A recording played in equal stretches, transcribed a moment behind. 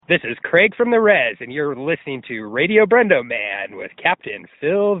This is Craig from the Res, and you're listening to Radio Brendo Man with Captain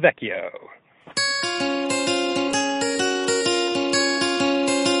Phil Vecchio.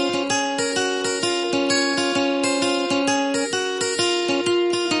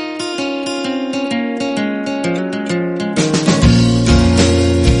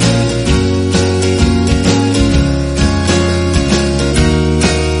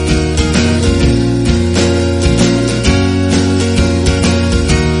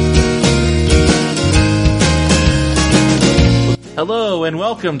 Hello and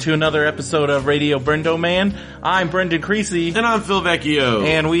welcome to another episode of Radio Brendo Man. I'm Brendan Creasy. And I'm Phil Vecchio.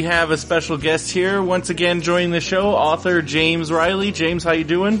 And we have a special guest here, once again joining the show, author James Riley. James, how you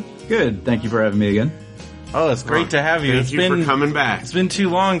doing? Good. Thank you for having me again. Oh, it's great to have you. Thank you for coming back. It's been too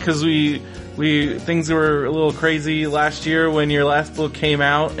long because we things were a little crazy last year when your last book came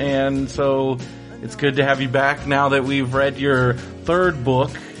out, and so it's good to have you back now that we've read your third book.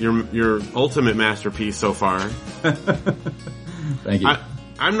 Your ultimate masterpiece so far. Thank you.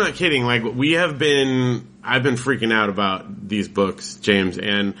 I'm not kidding. Like, I've been freaking out about these books, James,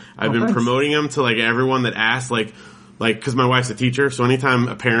 and I've been promoting them to, like, everyone that asks, like, cause my wife's a teacher, so anytime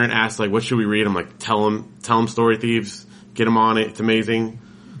a parent asks, like, what should we read? I'm like, tell them Story Thieves, get them on it, it's amazing.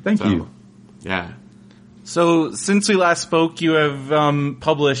 Thank you. Yeah. So, since we last spoke, you have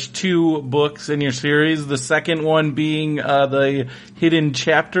published 2 books in your series, the second one being the Hidden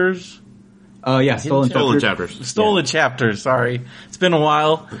Chapters. Stolen Chapters. Stolen Chapters, sorry. It's been a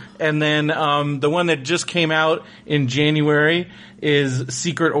while. And then the one that just came out in January is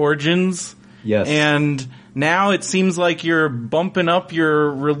Secret Origins. Yes. And now it seems like you're bumping up your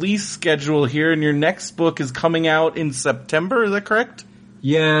release schedule here, and your next book is coming out in September, is that correct?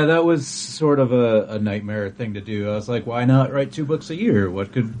 Yeah, that was sort of a nightmare thing to do. I was like, why not write 2 books a year?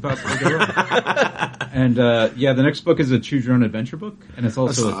 What could possibly go wrong? And the next book is a Choose Your Own Adventure book, and it's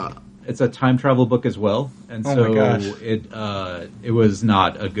also it's a time travel book as well. And so it was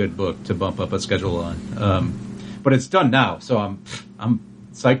not a good book to bump up a schedule on. But it's done now, so I'm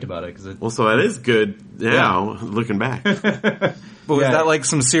psyched about it. So that is good now, looking back. But was that like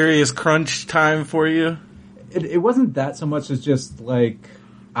some serious crunch time for you? It wasn't that so much as just like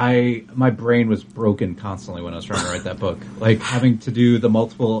my brain was broken constantly when I was trying to write that book. Like having to do the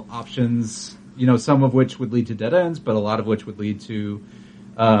multiple options, some of which would lead to dead ends, but a lot of which would lead to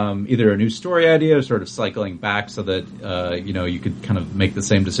either a new story idea or sort of cycling back so that, you could kind of make the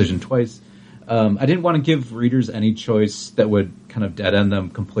same decision twice. I didn't want to give readers any choice that would kind of dead end them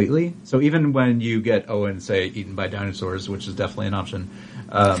completely. So even when you get Owen, say, eaten by dinosaurs, which is definitely an option,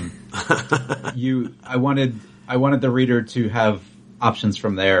 I wanted the reader to have options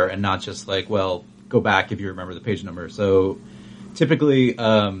from there and not just like, well, go back if you remember the page number. So typically,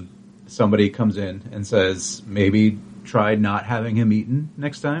 somebody comes in and says, maybe try not having him eaten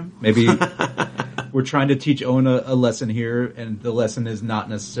next time. Maybe we're trying to teach Owen a lesson here, and the lesson is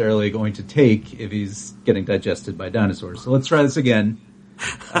not necessarily going to take if he's getting digested by dinosaurs. So let's try this again.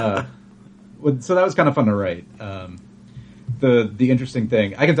 So that was kind of fun to write. The interesting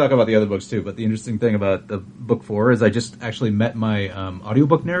thing, I can talk about the other books too, but the interesting thing about the book 4 is I just actually met my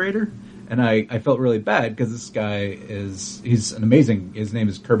audiobook narrator, and I felt really bad because this guy he's an amazing, his name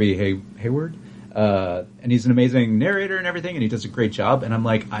is Kirby Hayward, and he's an amazing narrator and everything, and he does a great job, and I'm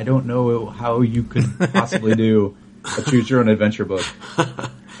like, I don't know how you could possibly do a Choose Your Own Adventure book.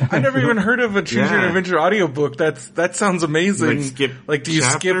 I never even heard of a Choose Your Own Adventure audiobook. That sounds amazing. Do you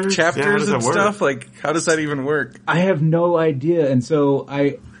skip chapters and stuff? Like, how does that even work? I have no idea. And so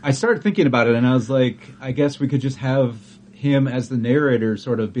I started thinking about it, and I was like, I guess we could just have him as the narrator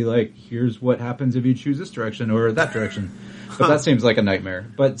sort of be like, here's what happens if you choose this direction or that direction. But that seems like a nightmare.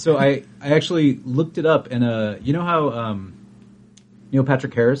 But so I actually looked it up, and you know how Neil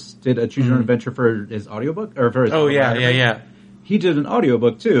Patrick Harris did a Choose Your Own Adventure for his audiobook? Or for his yeah. He did an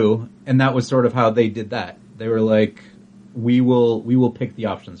audiobook too, and that was sort of how they did that. They were like, we will pick the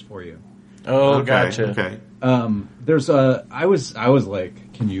options for you. Oh, okay, gotcha. Okay. I was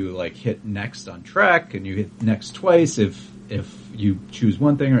like, can you like hit next on track? Can you hit next twice if you choose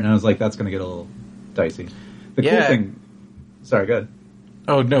one thing? And I was like, that's going to get a little dicey. The cool thing. Sorry, go ahead.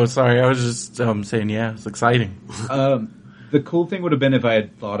 Oh no, sorry. I was just saying, it's exciting. The cool thing would have been if I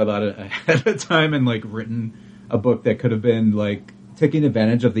had thought about it ahead of time and like written a book that could have been like taking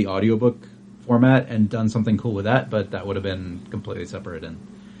advantage of the audiobook format and done something cool with that, but that would have been completely separate, and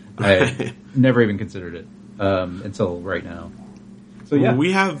I never even considered it until right now. So yeah,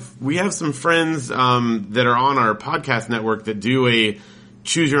 we have some friends that are on our podcast network that do a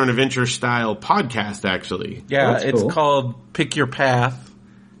Choose Your Own Adventure style podcast. Actually, it's cool. Called Pick Your Path,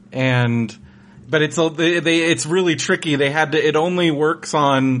 and But it's really tricky. They had to. It only works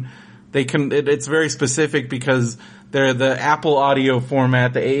on. It's very specific because they're the Apple audio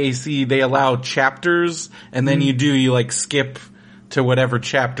format, the AAC. They allow chapters, and then you like skip to whatever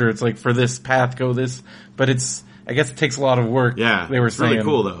chapter. It's like for this path, go this. But I guess it takes a lot of work. Yeah, they were it's saying. really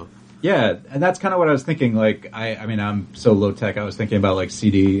cool though. Yeah, and that's kind of what I was thinking. Like, I mean, I'm so low tech. I was thinking about like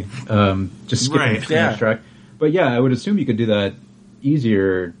CD, just skipping the scratch track. But yeah, I would assume you could do that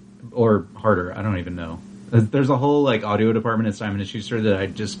easier or harder. I don't even know. There's a whole like audio department at Simon & Schuster that I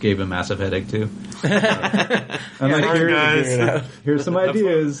just gave a massive headache to. I'm like, here's some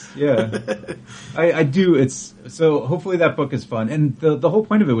ideas. Yeah, I do. It's so hopefully that book is fun, and the whole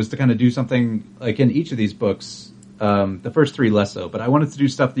point of it was to kind of do something like in each of these books. The first 3 less so, but I wanted to do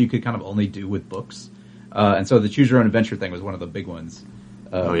stuff that you could kind of only do with books, and so the Choose Your Own Adventure thing was one of the big ones.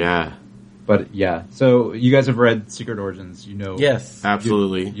 Oh yeah. But yeah, so you guys have read Secret Origins, you know. Yes.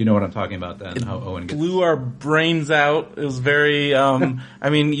 Absolutely. You know what I'm talking about then, how Owen gets... blew our brains out. It was very, I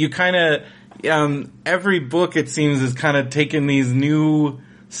mean, you kind of, every book it seems is kind of taking these new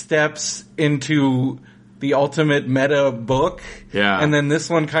steps into the ultimate meta book. Yeah. And then this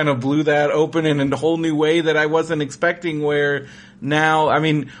one kind of blew that open in a whole new way that I wasn't expecting, where now, I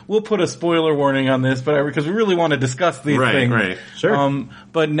mean, we'll put a spoiler warning on this, but because we really want to discuss these things. Right. Sure.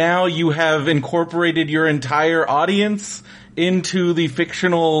 But now you have incorporated your entire audience into the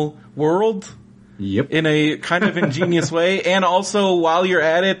fictional world. Yep. In a kind of ingenious way. And also, while you're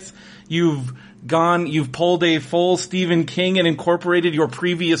at it, you've pulled a full Stephen King and incorporated your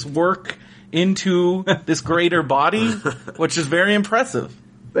previous work into this greater body, which is very impressive.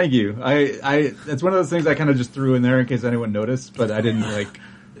 Thank you. It's one of those things I kind of just threw in there in case anyone noticed, but I didn't like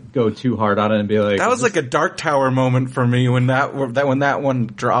go too hard on it and be like... That was like a Dark Tower moment for me when that one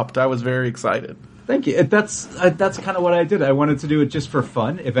dropped. I was very excited. Thank you. That's kind of what I did. I wanted to do it just for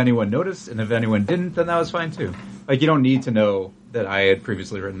fun. If anyone noticed, and if anyone didn't, then that was fine too. Like, you don't need to know that I had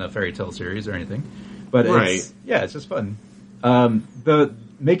previously written a fairy tale series or anything. But it's just fun. The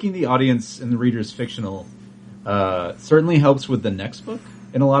making the audience and the readers fictional certainly helps with the next book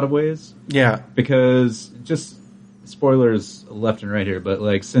in a lot of ways. Yeah. Because, just spoilers left and right here, but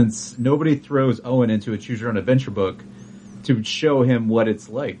like, since nobody throws Owen into a Choose Your Own Adventure book to show him what it's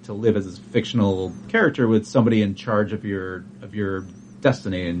like to live as a fictional character with somebody in charge of your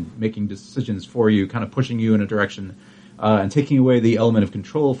destiny and making decisions for you, kind of pushing you in a direction, and taking away the element of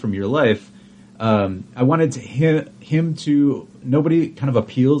control from your life. I wanted him to... Nobody kind of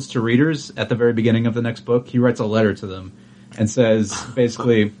appeals to readers at the very beginning of the next book. He writes a letter to them and says,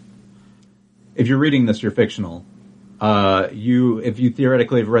 basically, if you're reading this, you're fictional. If you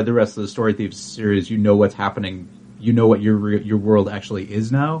theoretically have read the rest of the Story Thieves series, you know what's happening. You know what your world actually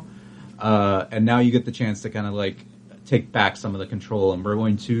is now. And now you get the chance to kind of like take back some of the control. And we're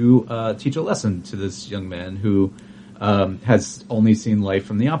going to teach a lesson to this young man who has only seen life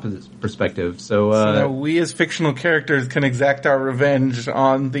from the opposite perspective. So now we as fictional characters can exact our revenge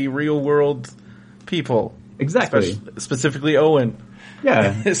on the real world people. Exactly. Specifically Owen.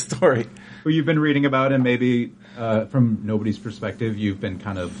 Yeah. His story. Who you've been reading about, and maybe from nobody's perspective, you've been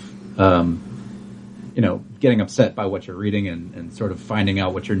kind of, getting upset by what you're reading and sort of finding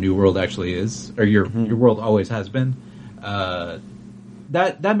out what your new world actually is, or your world always has been.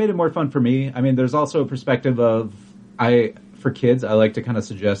 That made it more fun for me. I mean, there's also a perspective of, for kids, I like to kind of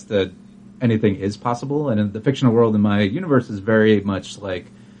suggest that anything is possible, and in the fictional world in my universe is very much like,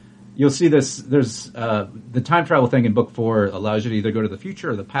 you'll see this, there's, the time travel thing in book 4 allows you to either go to the future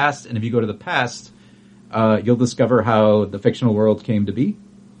or the past, and if you go to the past, you'll discover how the fictional world came to be.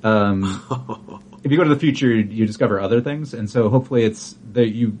 If you go to the future, you discover other things, and so hopefully it's that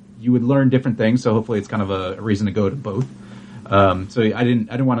you would learn different things, so hopefully it's kind of a reason to go to both. So I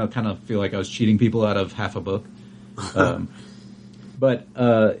didn't want to kind of feel like I was cheating people out of half a book. But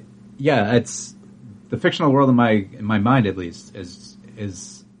it's the fictional world in my mind, at least,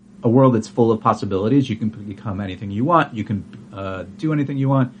 is a world that's full of possibilities. You can become anything you want. You can do anything you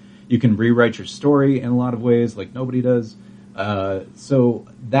want. You can rewrite your story in a lot of ways, like nobody does. So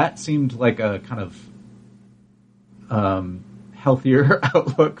that seemed like a kind of healthier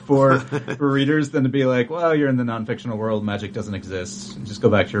outlook for readers than to be like, well, you're in the non-fictional world, magic doesn't exist, just go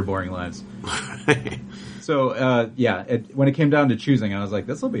back to your boring lives. So, when it came down to choosing, I was like,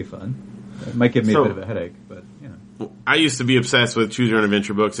 this will be fun. It might give me a bit of a headache, but, I used to be obsessed with Choose Your Own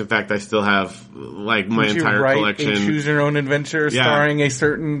Adventure books. In fact, I still have, like, my entire collection. A Choose Your Own Adventure starring a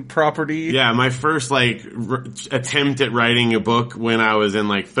certain property? Yeah, my first, attempt at writing a book when I was in,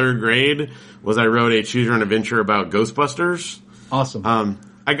 3rd grade was I wrote a Choose Your Own Adventure about Ghostbusters. Awesome.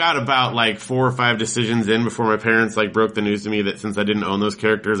 I got about like 4 or 5 decisions in before my parents like broke the news to me that since I didn't own those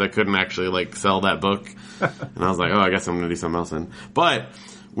characters, I couldn't actually like sell that book. And I was like, oh, I guess I'm going to do something else then. But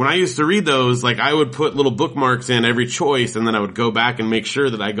when I used to read those, like I would put little bookmarks in every choice, and then I would go back and make sure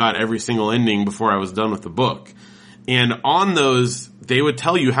that I got every single ending before I was done with the book. And on those, they would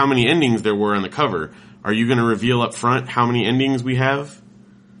tell you how many endings there were on the cover. Are you going to reveal up front how many endings we have?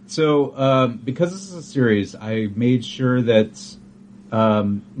 So, because this is a series, I made sure that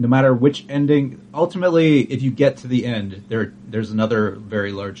no matter which ending, ultimately, if you get to the end, there's another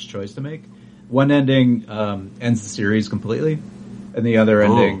very large choice to make. One ending ends the series completely, and the other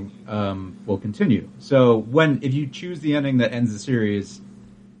ending will continue. So, if you choose the ending that ends the series,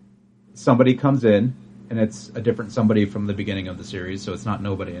 somebody comes in, and it's a different somebody from the beginning of the series, so it's not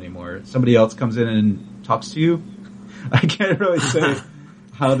nobody anymore. Somebody else comes in and talks to you. I can't really say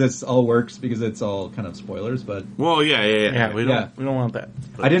how this all works because it's all kind of spoilers, but well, yeah. We don't want that.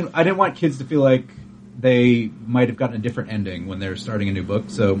 I didn't want kids to feel like they might have gotten a different ending when they're starting a new book.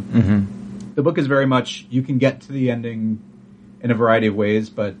 So the book is very much you can get to the ending in a variety of ways,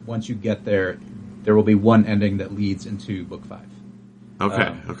 but once you get there, there will be one ending that leads into book 5.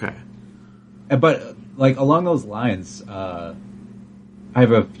 Okay. But like along those lines, I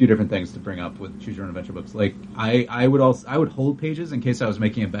have a few different things to bring up with Choose Your Own Adventure books. Like I would hold pages in case I was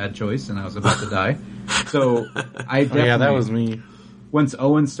making a bad choice and I was about to die. So I definitely, yeah, that was me. Once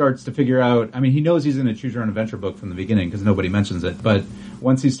Owen starts to figure out, I mean, he knows he's in a Choose Your Own Adventure book from the beginning because nobody mentions it. But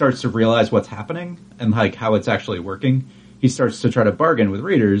once he starts to realize what's happening and like how it's actually working, he starts to try to bargain with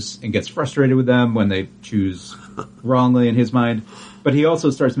readers and gets frustrated with them when they choose wrongly in his mind. But he also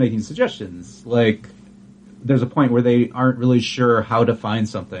starts making suggestions like, there's a point where they aren't really sure how to find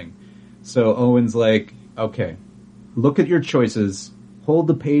something. So Owen's like, okay, look at your choices, hold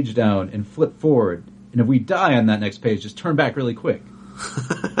the page down and flip forward. And if we die on that next page, just turn back really quick.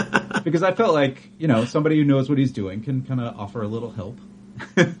 Because I felt like, somebody who knows what he's doing can kind of offer a little help.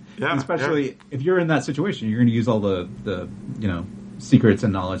 Especially if you're in that situation, you're going to use all the secrets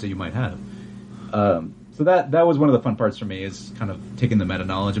and knowledge that you might have. So that was one of the fun parts for me is kind of taking the meta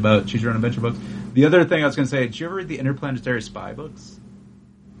knowledge about Choose Your Own Adventure books. The other thing I was going to say, did you ever read the Interplanetary Spy books?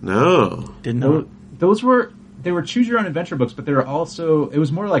 No. Did not. They were Choose Your Own Adventure books, but they were also, it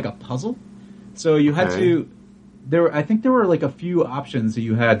was more like a puzzle. So you had to, I think there were like a few options that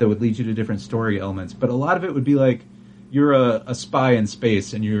you had that would lead you to different story elements, but a lot of it would be like, you're a spy in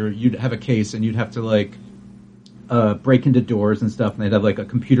space and you'd have a case and you'd have to like, break into doors and stuff, and they'd have like a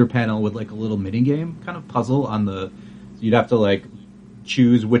computer panel with like a little mini game kind of puzzle you'd have to like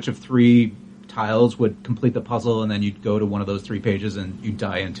choose which of 3 tiles would complete the puzzle, and then you'd go to one of those 3 pages and you'd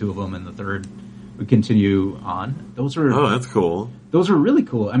die in 2 of them, and the third would continue on. That's cool. Those were really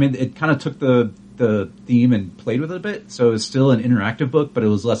cool. I mean, it kind of took the theme and played with it a bit, so it was still an interactive book, but it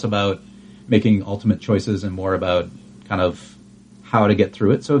was less about making ultimate choices and more about kind of how to get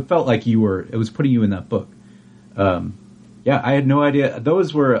through it. So it felt like it was putting you in that book. I had no idea.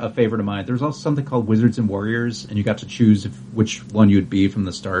 Those were a favorite of mine. There was also something called Wizards and Warriors, and you got to choose which one you'd be from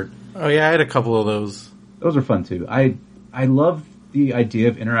the start. Oh yeah, I had a couple of those. Those are fun too. I love the idea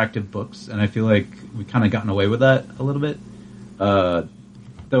of interactive books, and I feel like we've kind of gotten away with that a little bit.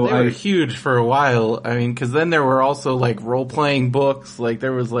 They were huge for a while. I mean, because then there were also like role-playing books. Like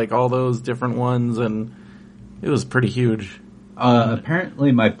there was like all those different ones, and it was pretty huge.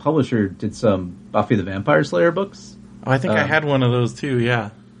 Apparently, my publisher did some Buffy the Vampire Slayer books. Oh, I think I had one of those too. Yeah.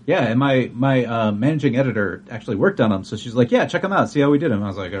 Yeah, and my managing editor actually worked on them, so she's like, "Yeah, check them out, see how we did them." I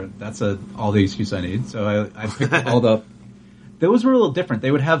was like, "That's all the excuse I need." So I picked all up. Those were a little different.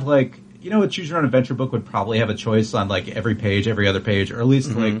 They would have like, a Choose Your Own Adventure book would probably have a choice on like every page, every other page, or at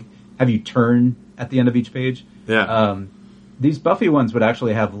least like have you turn at the end of each page. Yeah. These Buffy ones would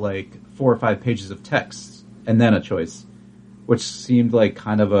actually have like 4 or 5 pages of text and then a choice, which seemed like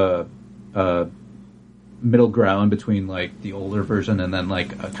kind of a middle ground between like the older version and then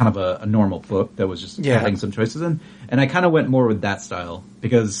like a normal book that was just having some choices in. And I kind of went more with that style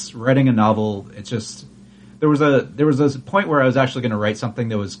because writing a novel, it's just there was a point where I was actually going to write something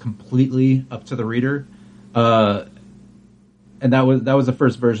that was completely up to the reader, and that was the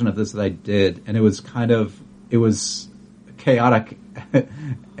first version of this that I did, and it was chaotic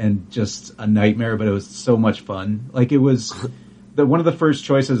and just a nightmare, but it was so much fun. Like it was. One of the first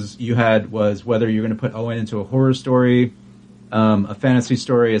choices you had was whether you're going to put Owen into a horror story, a fantasy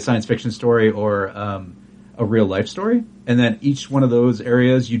story, a science fiction story, or a real life story. And then each one of those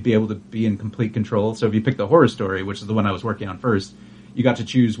areas you'd be able to be in complete control. So if you picked the horror story, which is the one I was working on first, you got to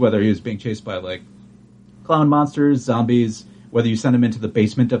choose whether he was being chased by like clown monsters, zombies, whether you send him into the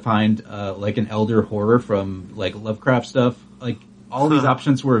basement to find like an elder horror from like Lovecraft stuff. Like all these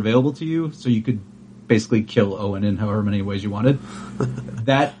options were available to you, so you could basically kill Owen in however many ways you wanted.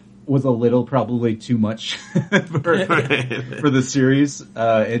 That was a little probably too much for the series.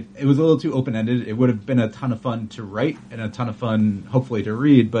 It was a little too open-ended. It would have been a ton of fun to write and a ton of fun, hopefully, to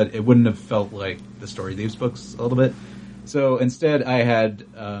read, but it wouldn't have felt like the Story Thieves books a little bit. So instead, I had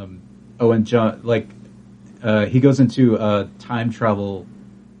Owen John, he goes into a time travel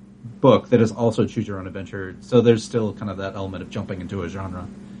book that is also choose your own adventure. So there's still kind of that element of jumping into a genre.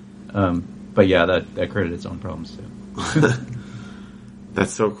 But yeah, that created its own problems too.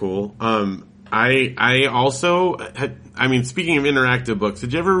 That's so cool. I also speaking of interactive books,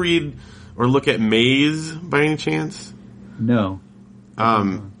 did you ever read or look at Maze by any chance? No.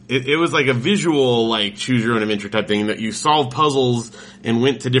 It was like a visual, like, choose your own adventure type thing that you solved puzzles and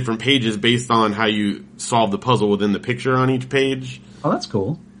went to different pages based on how you solved the puzzle within the picture on each page. Oh, that's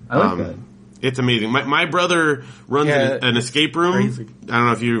cool. I like that. It's amazing. My brother runs an escape room. Crazy. I don't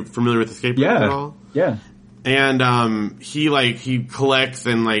know if you're familiar with escape rooms at all. Yeah. And he collects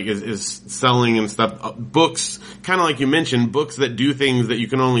and is selling and stuff books, kind of like you mentioned, books that do things that you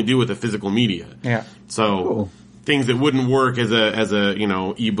can only do with a physical media. Yeah. So Cool. things that wouldn't work as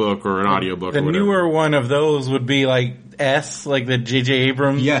a ebook or an audiobook. The or whatever. newer one of those would be like the J.J.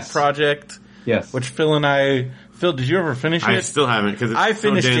 Abrams project. Yes. Which Phil, did you ever finish it? I still haven't because I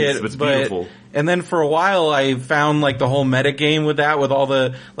finished so dense, it, but it's but beautiful. And then for a while I found the whole meta game with that, with all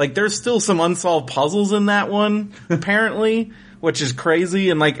the there's still some unsolved puzzles in that one apparently, which is crazy.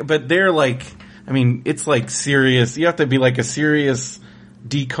 And but they're it's serious. You have to be a serious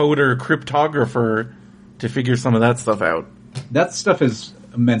decoder cryptographer to figure some of that stuff out. That stuff is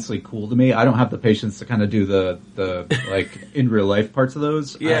immensely cool to me. I don't have the patience to kind of do the in real life parts of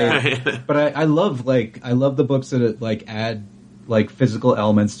those. Yeah. But I love the books that add physical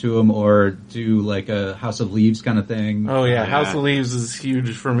elements to them or do a House of Leaves kind of thing. Oh yeah, House of Leaves is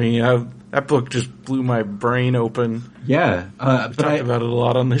huge for me. That book just blew my brain open. Yeah. I've talked about it a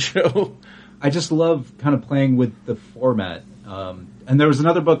lot on the show. I just love kind of playing with the format. And there was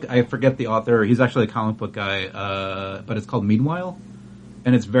another book, I forget the author, he's actually a comic book guy, but it's called Meanwhile.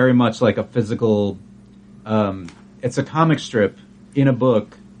 And it's very much like a physical, it's a comic strip in a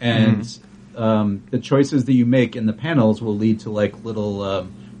book, and the choices that you make in the panels will lead to little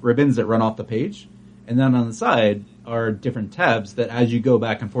ribbons that run off the page. And then on the side are different tabs that as you go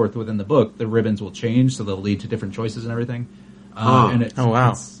back and forth within the book, the ribbons will change, so they'll lead to different choices and everything. And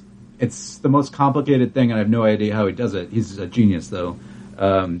wow. It's the most complicated thing, and I have no idea how he does it. He's a genius, though.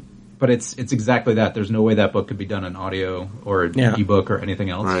 But it's exactly that. There's no way that book could be done in audio or ebook or anything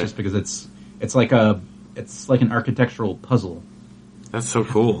else, just because it's like an architectural puzzle. That's so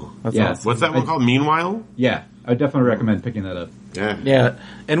cool. That's awesome. What's that one called? Meanwhile? Yeah, I would definitely recommend picking that up. Yeah. Yeah.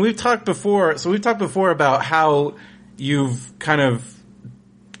 And we've talked before about how you've kind of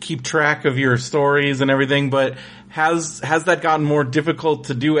keep track of your stories and everything, but has that gotten more difficult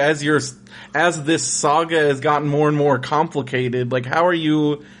to do as this saga has gotten more and more complicated? How are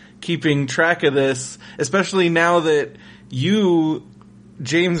you keeping track of this, especially now that you,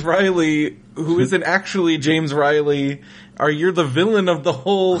 James Riley, who isn't actually James Riley, you're the villain of the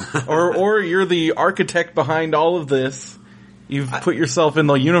whole, or you're the architect behind all of this. You've put yourself in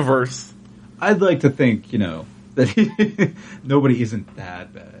the universe. I'd like to think, that nobody isn't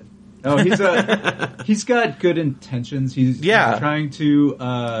that bad. No, he's got good intentions. He's trying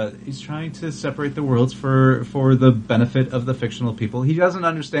to separate the worlds for the benefit of the fictional people. He doesn't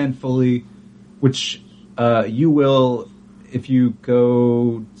understand fully, which you will if you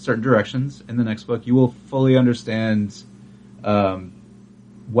go certain directions in the next book. You will fully understand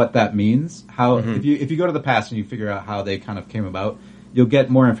what that means. How if you go to the past and you figure out how they kind of came about, you'll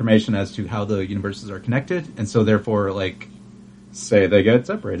get more information as to how the universes are connected, and so therefore, say they get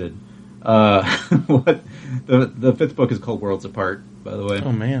separated. The fifth book is called Worlds Apart, by the way.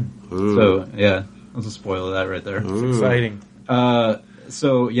 Oh man! Ooh. So yeah, that's a spoiler of that right there. It's exciting.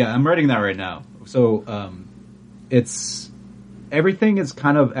 So yeah, I'm writing that right now. So it's everything is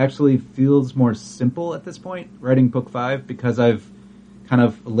kind of actually feels more simple at this point. Writing book 5 because I've kind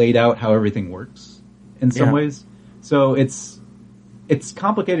of laid out how everything works in some ways. So it's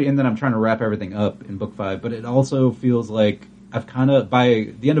complicated in that I'm trying to wrap everything up in book 5, but it also feels like I've kind of,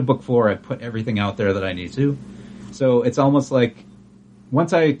 by the end of book 4, I've put everything out there that I need to. So it's almost like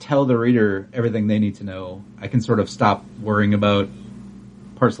once I tell the reader everything they need to know, I can sort of stop worrying about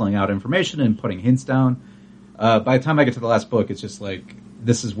parceling out information and putting hints down. By the time I get to the last book, it's just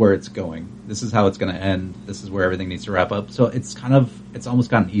this is where it's going. This is how it's going to end. This is where everything needs to wrap up. So it's almost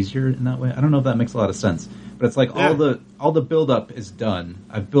gotten easier in that way. I don't know if that makes a lot of sense, but it's all the build up is done.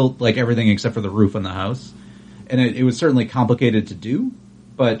 I've built everything except for the roof on the house. and it was certainly complicated to do,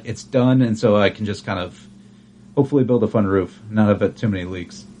 but it's done, and so I can just kind of hopefully build a fun roof, not have too many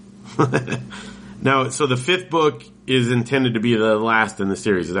leaks. Now, so the 5th book is intended to be the last in the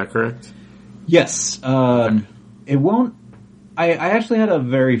series, is that correct? Yes. It won't... I actually had a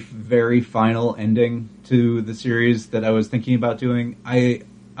very, very final ending to the series that I was thinking about doing.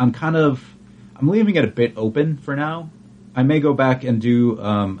 I'm leaving it a bit open for now. I may go back and do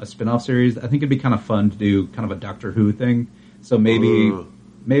a spin-off series. I think it'd be kind of fun to do kind of a Doctor Who thing. So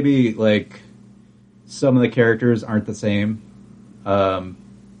maybe like some of the characters aren't the same.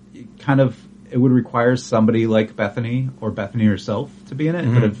 It would require somebody like Bethany or Bethany herself to be in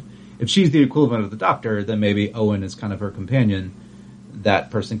it. But if she's the equivalent of the Doctor, then maybe Owen is kind of her companion.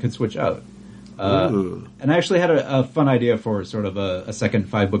 That person could switch out. And I actually had a fun idea for sort of a second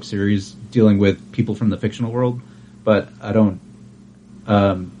 5-book series dealing with people from the fictional world, but I don't.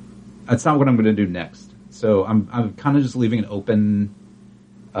 That's not what I'm going to do next. So I'm kind of just leaving it open.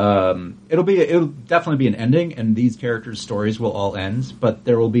 It'll definitely be an ending, and these characters' stories will all end. But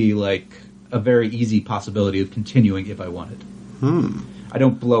there will be like a very easy possibility of continuing if I wanted. I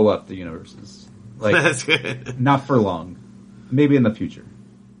don't blow up the universes. Like That's good. Not for long. Maybe in the future.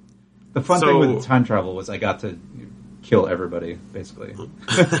 The fun thing with time travel was I got to kill everybody, basically.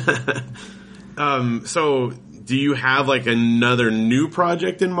 So do you have like another new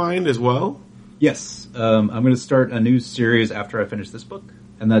project in mind as well? Yes. I'm going to start a new series after I finish this book.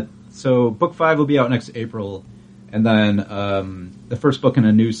 So book 5 will be out next April. And then the first book in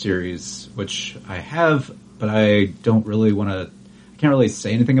a new series, which I have, but I don't really want to... I can't really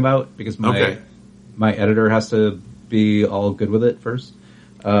say anything about because my editor has to be all good with it first.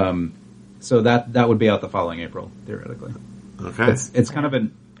 So that would be out the following April, theoretically. Okay. It's kind of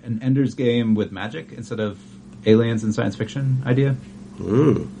an Ender's Game with magic instead of aliens and science fiction idea.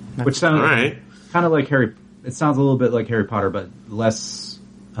 Ooh. Which sounds all right. Kind of like it sounds a little bit like Harry Potter, but less,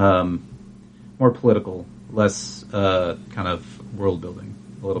 more political, less, kind of world building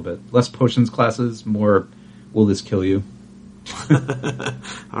a little bit. Less potions classes, more will this kill you?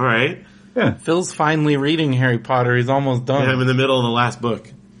 All right. Yeah. Phil's finally reading Harry Potter. He's almost done. Yeah, I'm in the middle of the last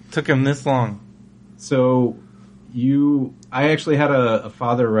book. Took him this long. So I actually had a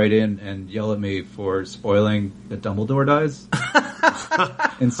father write in and yell at me for spoiling that Dumbledore dies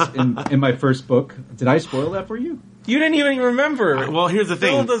in my first book. Did I spoil that for you? You didn't even remember. Well, here's the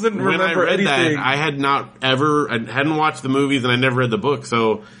thing. Phil doesn't remember when I read anything. that, I hadn't watched the movies and I never read the book,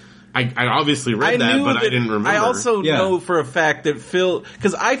 so I obviously read that, but I didn't remember. I also know for a fact that Phil,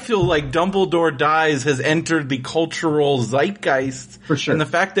 because I feel like Dumbledore dies has entered the cultural zeitgeist. For sure. And the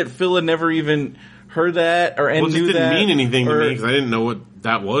fact that Phil had never even heard that or knew that. It didn't mean anything to me because I didn't know what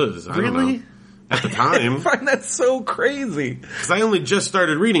that was. I don't know. At the time. I find that so crazy. Because I only just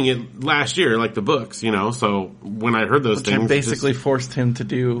started reading it last year, like the books, so when I heard those things. I basically forced him to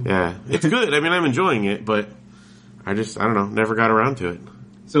do. Yeah. It's good. I mean, I'm enjoying it, but I don't know, never got around to it.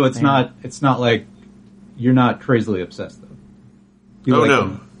 So it's not like you're not crazily obsessed though. No.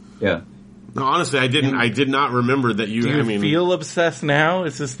 Them. Yeah. No, honestly, I did not remember that you. Do you feel obsessed now?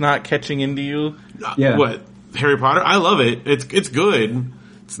 Is this not catching into you? Yeah. What, Harry Potter? I love it. It's good.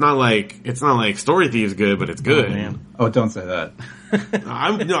 It's not like Story Thieves good, but it's good. Oh, man. Oh, don't say that.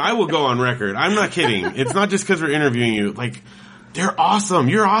 I will go on record. I'm not kidding. It's not just because we're interviewing you. Like, they're awesome.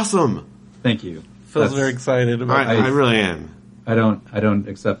 You're awesome. Thank you. Phil's very excited about it. I really am. I don't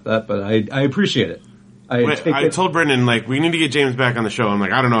accept that, but I appreciate it. I told Brendan, like, we need to get James back on the show. I'm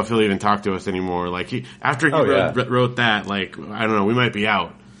like, I don't know if he'll even talk to us anymore. Like, after he wrote that, like, I don't know, we might be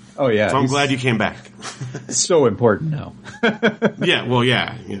out. Oh yeah. So I'm glad you came back. So important now. Yeah, well,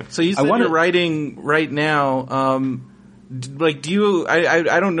 yeah. So you said you're writing right now, like, do you,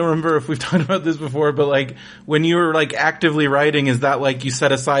 I don't remember if we've talked about this before, but like, when you're like actively writing, is that like you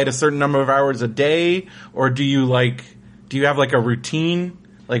set aside a certain number of hours a day, or do you have like a routine?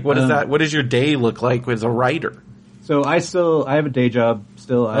 Like, what is that? What does your day look like as a writer? So I have a day job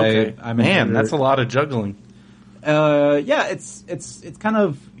still. Okay. Man, that's a lot of juggling. Yeah, it's kind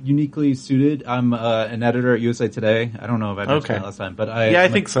of uniquely suited. I'm an editor at USA Today. I don't know if I mentioned that last time, but I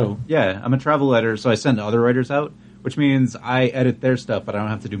think so. Yeah, I'm a travel editor, so I send other writers out, which means I edit their stuff, but I don't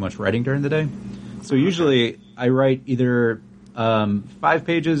have to do much writing during the day. So usually I write either 5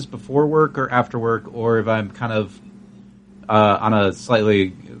 pages before work or after work, or if I'm kind of on a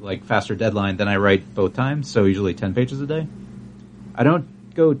slightly like faster deadline, then I write both times. So usually 10 pages a day. I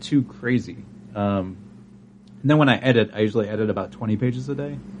don't go too crazy. And then when I edit, I usually edit about 20 pages a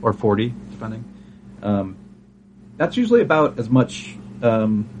day, or 40, depending. That's usually about as much, I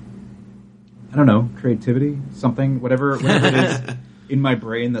don't know, creativity, something, whatever it is in my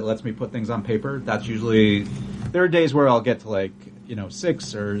brain that lets me put things on paper. That's usually there are days where I'll get to like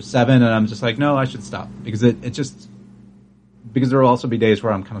 6 or 7, and I'm just like, no, I should stop because it just because there will also be days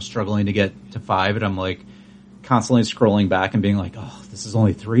where I'm kind of struggling to get to 5, and I'm like constantly scrolling back and being like, oh, this is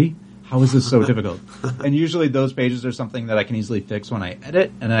only 3. How is this so difficult? And usually those pages are something that I can easily fix when I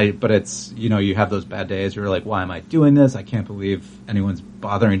edit. But it's, you have those bad days where you're like, why am I doing this? I can't believe anyone's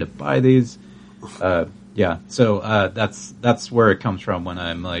bothering to buy these. Yeah. So, that's where it comes from when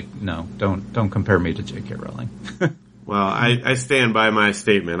I'm like, no, don't compare me to J.K. Rowling. Well, I stand by my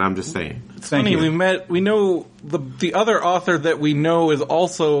statement. I'm just saying. It's funny. We know the other author that we know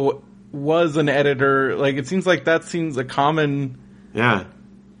was an editor. Like, it seems like that seems a common. Yeah.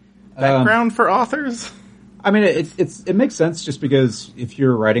 Background for authors? I mean, it makes sense just because if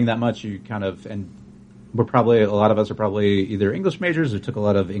you're writing that much, you kind of, and a lot of us are probably either English majors or took a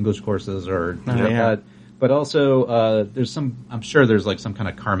lot of English courses or that. But also, I'm sure there's like some kind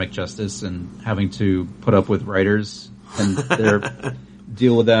of karmic justice in having to put up with writers and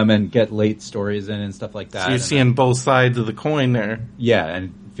deal with them and get late stories in and stuff like that. So you're seeing both sides of the coin there. Yeah,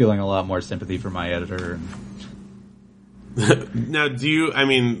 and feeling a lot more sympathy for my editor. Now,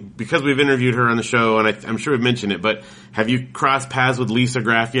 because we've interviewed her on the show, and I'm sure we've mentioned it, but have you crossed paths with Lisa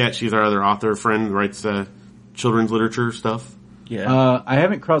Graff yet? She's our other author friend, who writes children's literature stuff. Yeah. I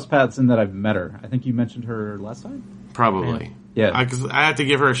haven't crossed paths in that I've met her. I think you mentioned her last time? Probably. Yeah. Because I have to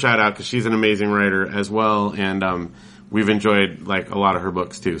give her a shout out because she's an amazing writer as well, and we've enjoyed like a lot of her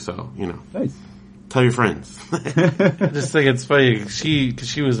books too, so, Nice. Tell your friends. I just think it's funny because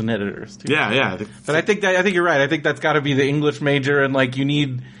she was an editor too. Yeah. But I think you're right. I think that's got to be the English major, and like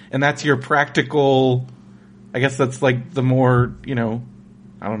and that's your practical. I guess that's like the more I don't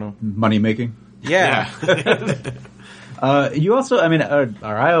know, money making. Yeah. You also,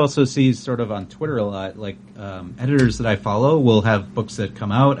 I also see sort of on Twitter a lot, like editors that I follow will have books that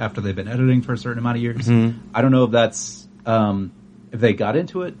come out after they've been editing for a certain amount of years. Mm-hmm. I don't know if that's if they got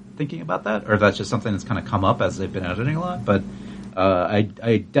into it thinking about that, or if that's just something that's kind of come up as they've been editing a lot. But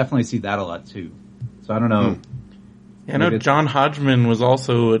I definitely see that a lot too. So I don't know. Yeah, I know John Hodgman was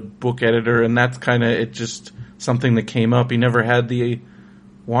also a book editor, and that's kind of it. Just something that came up. He never had the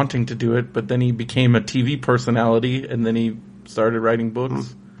wanting to do it, but then he became a TV personality, and then he started writing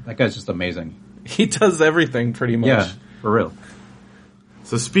books. That guy's just amazing. He does everything pretty much. Yeah, for real.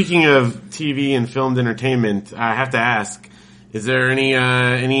 So speaking of TV and filmed entertainment, I have to ask: is there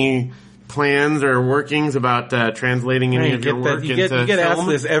any plans or workings about translating any of your work into film? You get asked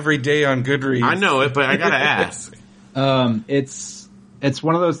this every day on Goodreads. I know it, but I gotta ask. It's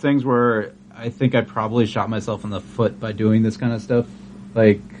one of those things where I think I probably shot myself in the foot by doing this kind of stuff.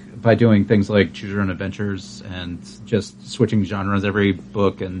 Like, by doing things like Choose Your Own Adventures and just switching genres every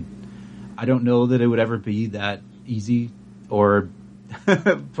book, and I don't know that it would ever be that easy or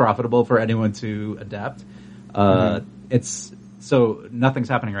profitable for anyone to adapt. So nothing's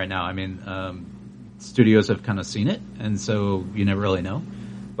happening right now. I mean, studios have kind of seen it, and so you never really know.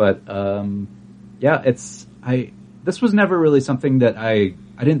 But this was never really something that I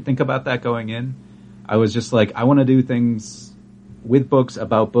didn't think about that going in. I was just like, I want to do things with books,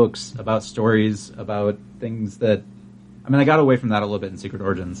 about stories, about things that, I got away from that a little bit in Secret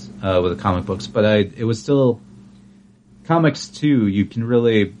Origins, with the comic books, but it was still, comics too, you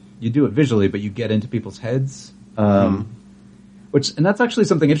do it visually, but you get into people's heads, and that's actually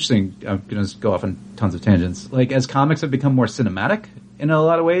something interesting. I'm gonna go off on tons of tangents. Like, as comics have become more cinematic in a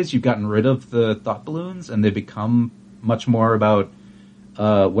lot of ways, you've gotten rid of the thought balloons, and they become much more about,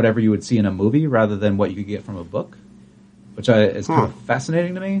 whatever you would see in a movie rather than what you could get from a book. Which is kind of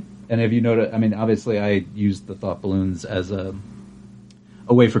fascinating to me. And if you notice, obviously I used the thought balloons as a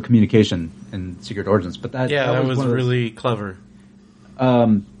way for communication in Secret Origins, but that was really clever.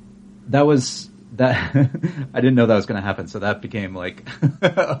 That was that I didn't know that was going to happen, so that became like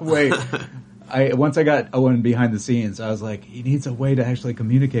a way. Once I got Owen behind the scenes, I was like, he needs a way to actually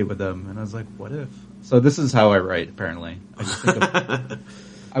communicate with them, and I was like, what if? So this is how I write. Apparently, I just think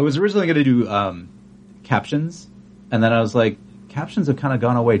I was originally going to do captions. And then I was like, captions have kind of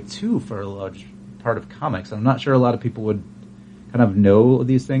gone away too for a large part of comics. I'm not sure a lot of people would kind of know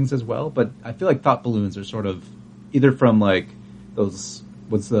these things as well, but I feel like thought balloons are sort of either from like those,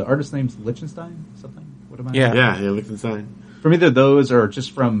 what's the artist's name? Lichtenstein? Something? What am I? Yeah, Lichtenstein. From either those or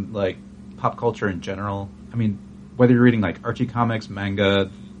just from like pop culture in general. Whether you're reading like Archie comics, manga,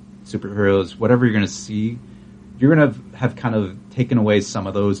 superheroes, whatever you're going to see, you're going to have kind of taken away some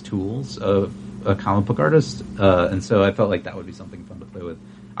of those tools of a comic book artist, and so I felt like that would be something fun to play with.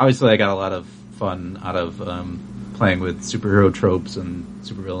 Obviously, I got a lot of fun out of playing with superhero tropes and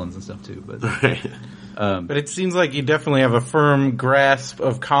supervillains and stuff too. But But it seems like you definitely have a firm grasp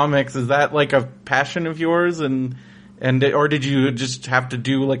of comics. Is that like a passion of yours, or did you just have to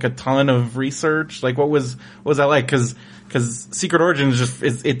do like a ton of research? Like what was that like? Because Secret Origin is just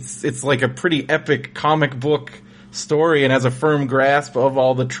it's like a pretty epic comic book story and has a firm grasp of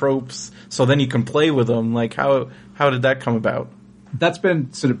all the tropes. So then you can play with them. Like how did that come about? That's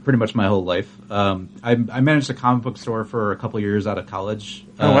been sort of pretty much my whole life. I managed a comic book store for a couple of years out of college.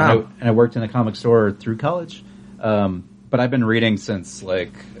 Oh, wow. And I worked in a comic store through college. But I've been reading since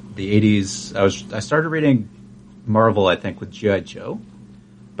like the 80s. I started reading Marvel, I think, with G.I. Joe.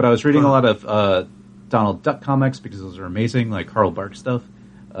 But I was reading a lot of Donald Duck comics because those are amazing, like Carl Barks stuff.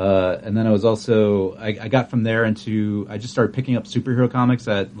 And then I was also, I got from there into, I just started picking up superhero comics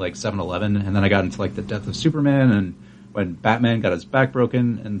at like 7-Eleven. And then I got into like the Death of Superman and when Batman got his back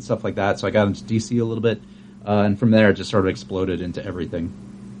broken and stuff like that. So I got into DC a little bit. And from there, it just sort of exploded into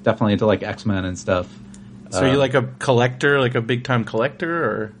everything. Definitely into like X-Men and stuff. So you're like a collector, like a big-time collector,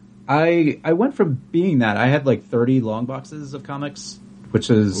 or? I went from being that. I had like 30 long boxes of comics, which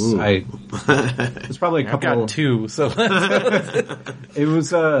is, it's probably a couple. I've got 2, so. It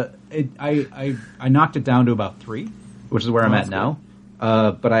was, I knocked it down to about 3, which is where I'm at now.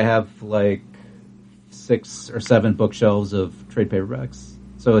 But I have like 6 or 7 bookshelves of trade paperbacks,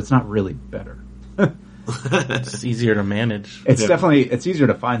 so it's not really better. It's easier to manage. It's definitely, it's easier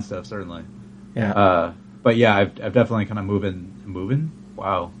to find stuff, certainly. Yeah. But yeah, I've definitely kind of moving.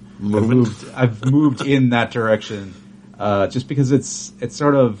 Wow. I've moved in that direction. Just because it's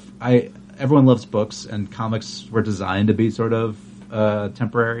sort of, everyone loves books and comics were designed to be sort of,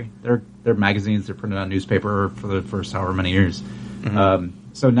 temporary. They're magazines, they're printed on newspaper for the first however many years. Mm-hmm.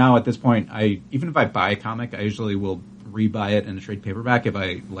 So now at this point, even if I buy a comic, I usually will rebuy it in a trade paperback if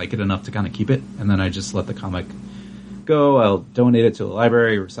I like it enough to kind of keep it, and then I just let the comic go. I'll donate it to a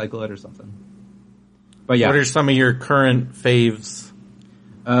library, recycle it or something. But yeah. What are some of your current faves?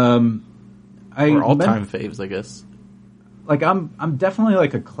 Or all-time faves, I guess. Like I'm definitely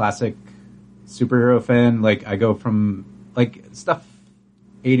like a classic superhero fan. Like I go from like stuff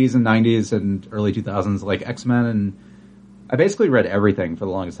 80s and 90s and early 2000s, like X-Men, and I basically read everything for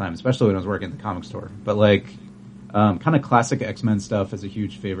the longest time, especially when I was working at the comic store. But like, kind of classic X-Men stuff is a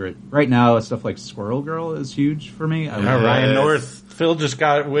huge favorite. Right now, stuff like Squirrel Girl is huge for me. Ryan North. Phil just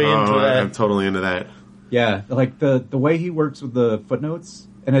got way into that. I'm totally into that. Yeah, like the way he works with the footnotes,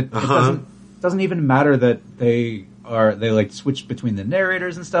 and it doesn't even matter that they like switch between the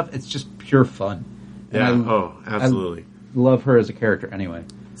narrators and stuff. It's just pure fun. Yeah. Absolutely. I love her as a character anyway.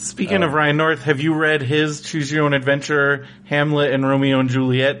 Speaking of Ryan North, have you read his Choose Your Own Adventure, Hamlet, and Romeo and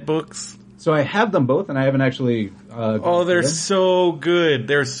Juliet books? So I have them both, and I haven't actually. They're so good.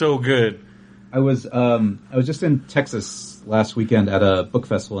 They're so good. I was just in Texas last weekend at a book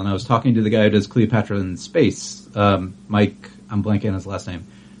festival, and I was talking to the guy who does Cleopatra in Space, Mike. I'm blanking on his last name.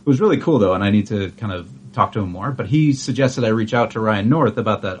 It was really cool though, and I need to kind of talk to him more. But he suggested I reach out to Ryan North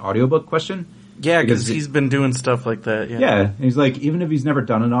about that audiobook question. Yeah, because he's been doing stuff like that. Yeah, and he's like, even if he's never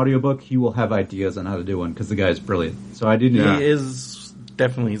done an audiobook, he will have ideas on how to do one because the guy is brilliant. So I didn't. He is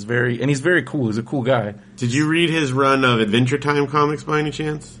definitely. He's very cool. He's a cool guy. Did you read his run of Adventure Time comics by any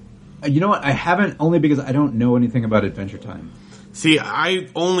chance? You know what? I haven't, only because I don't know anything about Adventure Time. See, I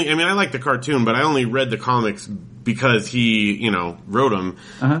like the cartoon, but I only read the comics because he, wrote them.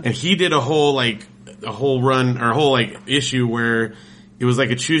 Uh-huh. And he did a whole issue where it was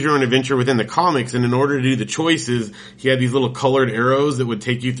like a choose your own adventure within the comics, and in order to do the choices, he had these little colored arrows that would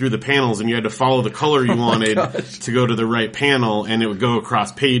take you through the panels, and you had to follow the color you wanted to go to the right panel, and it would go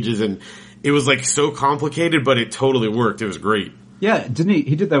across pages, and it was like so complicated, but it totally worked. It was great. Yeah, didn't he?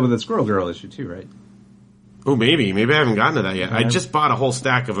 He did that with the Squirrel Girl issue too, right? Oh, maybe I haven't gotten to that yet. I just bought a whole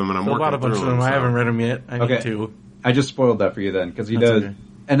stack of them, and I'm working bought a bunch through of them. So. I haven't read them yet. I need to. I just spoiled that for you then, because he does, okay.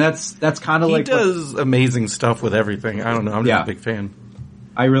 And that's kind of like he does amazing stuff with everything. I don't know. I'm just a big fan.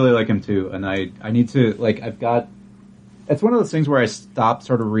 I really like him too, and I need to it's one of those things where I stop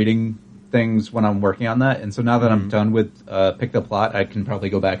sort of reading things when I'm working on that, and so now that I'm done with Pick the Plot, I can probably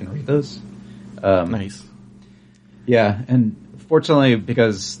go back and read those. Nice. Yeah, and fortunately,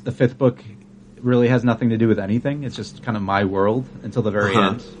 because the 5th book really has nothing to do with anything, it's just kind of my world until the very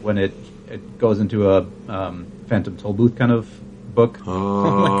end, when it goes into a Phantom Tollbooth kind of book.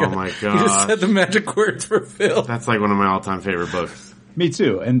 Oh my god! You just said the magic words for Phil. That's like one of my all-time favorite books. Me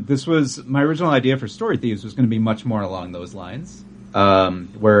too, and this was my original idea for Story Thieves was going to be much more along those lines,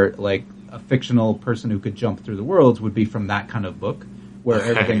 where like a fictional person who could jump through the worlds would be from that kind of book, where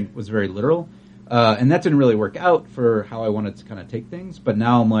everything was very literal. And that didn't really work out for how I wanted to kind of take things, but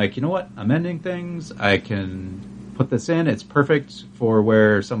now I'm like, you know what? I'm ending things. I can put this in. It's perfect for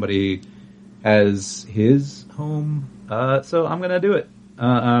where somebody as his home. So I'm gonna do it.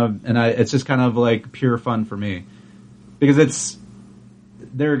 It's just kind of like pure fun for me because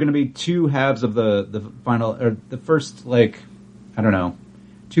there are going to be two halves of the final, or the first, like, I don't know,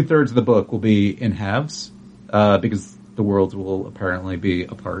 2/3 of the book will be in halves, because the worlds will apparently be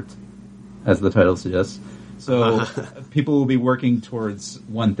apart, as the title suggests. So people will be working towards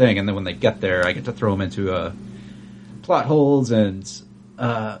one thing, and then when they get there, I get to throw them into plot holes and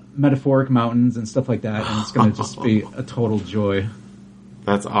metaphoric mountains and stuff like that, and it's going to just be a total joy.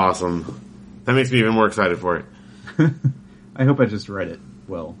 That's awesome. That makes me even more excited for it. I hope I just write it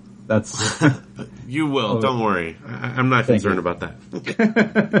well. That's You will. Don't worry. I'm not concerned about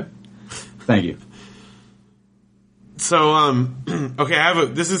that. Thank you. So, okay,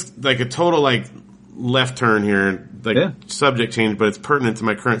 this is like a total, like, left turn here, like, subject change, but it's pertinent to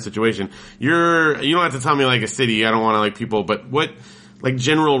my current situation. You don't have to tell me, like, a city. I don't want to, like, people, but what, like,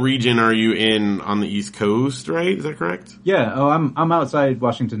 general region are you in on the East Coast, right? Is that correct? Yeah. Oh, I'm outside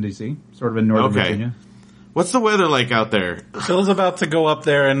Washington, D.C., sort of in Northern Virginia. What's the weather like out there? Phil's about to go up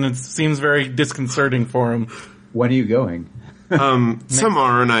there, and it seems very disconcerting for him. When are you going?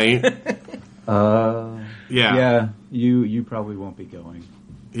 Tomorrow night. Yeah. You probably won't be going.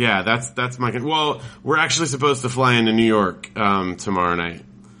 Yeah, that's my... Well, we're actually supposed to fly into New York tomorrow night.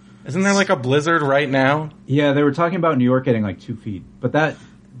 Isn't there like a blizzard right now? Yeah, they were talking about New York getting like 2 feet, but that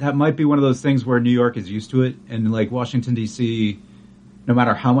might be one of those things where New York is used to it, and like Washington D.C., no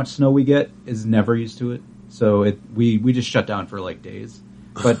matter how much snow we get, is never used to it. So we just shut down for like days.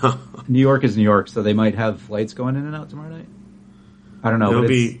 But New York is New York, so they might have flights going in and out tomorrow night. I don't know.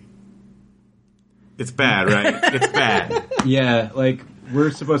 It's bad, right? It's bad. Yeah, like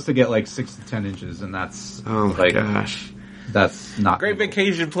we're supposed to get like 6 to 10 inches, and that's gosh. That's not great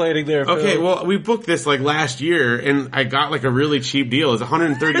vacation planning there, Phil. Okay, well, we booked this like last year, and I got like a really cheap deal. It was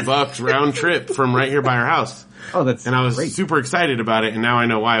 $130 round trip from right here by our house. Oh, that's and I was great. super excited about it, and now I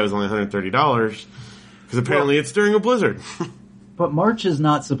know why it was only $130 because apparently it's during a blizzard. But March is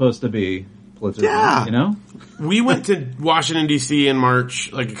not supposed to be blizzard, you know? We went to Washington D.C. in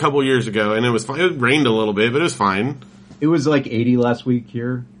March like a couple years ago, and it was fine. It rained a little bit, but it was fine. It was like 80 last week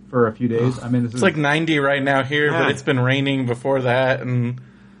here for a few days. I mean, it's like 90 right now here, but it's been raining before that, and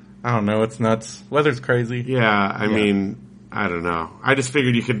I don't know, it's nuts. Weather's crazy. Yeah, I mean, I don't know. I just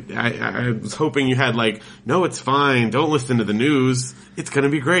figured you could, I was hoping you had like, no, it's fine, don't listen to the news, it's gonna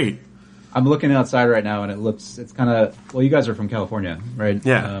be great. I'm looking outside right now, and it's kind of, well, you guys are from California, right?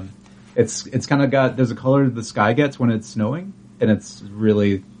 Yeah. It's kind of there's a color the sky gets when it's snowing, and it's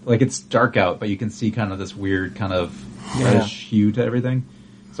really, like, it's dark out, but you can see kind of this weird kind of reddish hue to everything.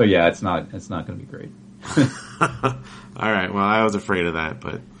 So yeah, it's not going to be great. All right. Well, I was afraid of that,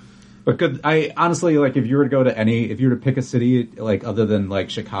 but good. I honestly, like, if you were to pick a city, like, other than like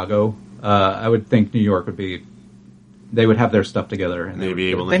Chicago, I would think New York they would have their stuff together, and they'd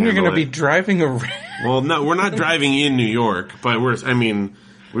be able to. Then you're going to be driving around. Well, no, we're not driving in New York, but we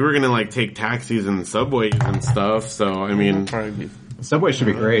were going to like take taxis and subways and stuff. So I mean, subway should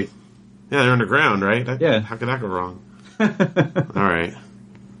be great. Yeah, they're underground, right? Yeah. How could that go wrong? All right.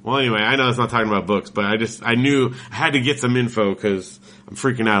 Well, anyway, I know it's not talking about books, but I knew I had to get some info because I'm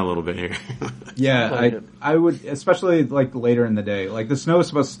freaking out a little bit here. Yeah, I would, especially like later in the day. Like the snow is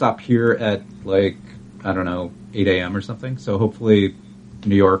supposed to stop here at like, I don't know, 8 a.m. or something. So hopefully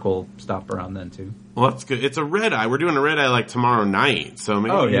New York will stop around then too. Well, that's good. It's a red eye. We're doing a red eye like tomorrow night. So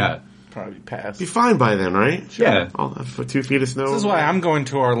maybe. Oh yeah. Probably pass. Be fine by then, right? Sure. Yeah. I'll have 2 feet of snow. This is why I'm going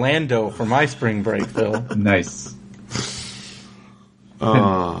to Orlando for my spring break, Phil. Nice.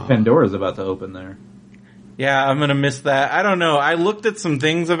 Pandora's about to open there. Yeah, I'm gonna miss that. I don't know. I looked at some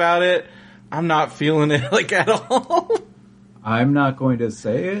things about it. I'm not feeling it like at all. I'm not going to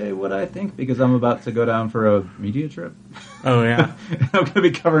say what I think because I'm about to go down for a media trip. Oh yeah. I'm going to be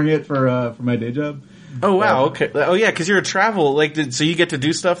covering it for my day job. Oh wow. Okay. Oh yeah, because you're a travel so you get to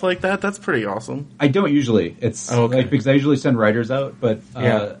do stuff like that. That's pretty awesome. I don't usually. It's like because I usually send writers out, but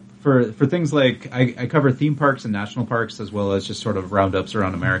for things like I cover theme parks and national parks as well as just sort of roundups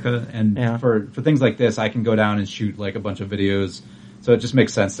around America. And for things like this, I can go down and shoot like a bunch of videos. So it just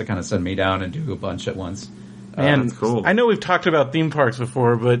makes sense to kind of send me down and do a bunch at once. Man, that's cool. I know we've talked about theme parks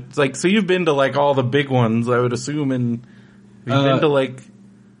before, but it's like, so you've been to like all the big ones, I would assume, and you've been to like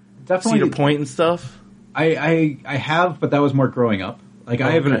definitely Cedar Point and stuff. I have, but that was more growing up. Like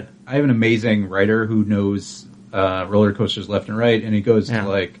I have an amazing writer who knows roller coasters left and right, and he goes to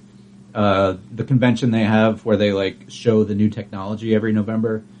like the convention they have where they like show the new technology every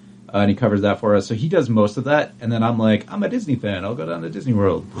November, and he covers that for us. So he does most of that, and then I'm like, I'm a Disney fan. I'll go down to Disney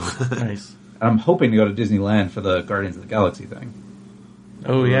World. Nice. I'm hoping to go to Disneyland for the Guardians of the Galaxy thing.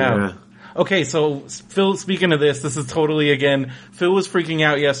 Oh yeah. Okay, so Phil, speaking of this is totally, again, Phil was freaking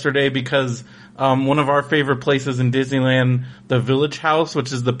out yesterday because one of our favorite places in Disneyland, the Village House,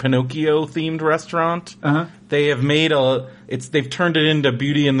 which is the Pinocchio themed restaurant, they have made they've turned it into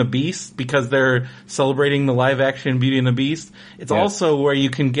Beauty and the Beast because they're celebrating the live action Beauty and the Beast. It's also where you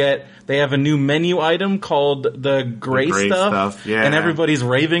can they have a new menu item called the Gray Stuff. Yeah. And everybody's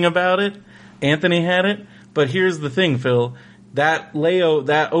raving about it. Anthony had it. But here's the thing, Phil. That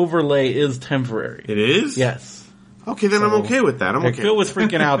overlay is temporary. It is? Yes. Okay, then I'm okay with that. I'm okay. Phil was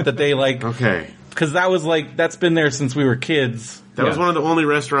freaking out that they okay. Because that's been there since we were kids. That was one of the only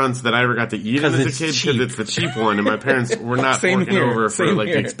restaurants that I ever got to eat as a kid because it's the cheap one, and my parents were not forking over for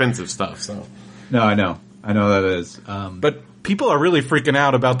the expensive stuff. So. No, I know that is. But people are really freaking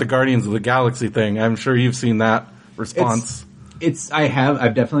out about the Guardians of the Galaxy thing. I'm sure you've seen that response.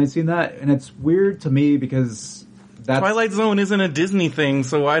 I've definitely seen that, and it's weird to me because Twilight Zone isn't a Disney thing,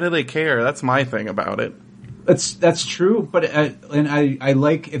 so why do they care? That's my thing about it. That's true, but I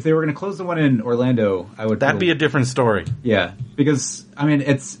like if they were going to close the one in Orlando, I would. That'd be a different story. Yeah, because I mean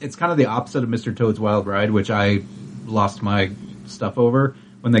it's kind of the opposite of Mr. Toad's Wild Ride, which I lost my stuff over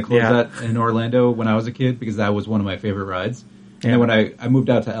when they closed that in Orlando when I was a kid because that was one of my favorite rides. Yeah. And when I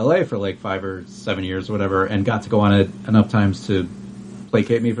moved out to LA for like 5 or 7 years or whatever, and got to go on it enough times to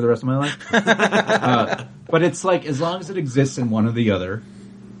placate me for the rest of my life. But it's like as long as it exists in one or the other.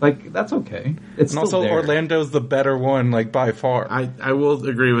 Like, that's okay. It's and still also, there. Orlando's the better one, like, by far. I will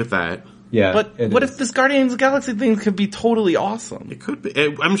agree with that. Yeah. But what if this Guardians of the Galaxy thing could be totally awesome? It could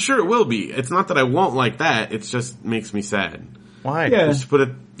be. I'm sure it will be. It's not that I won't like that. It just makes me sad. Why? Yeah. Just put it,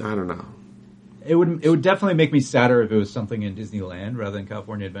 I don't know. It would definitely make me sadder if it was something in Disneyland rather than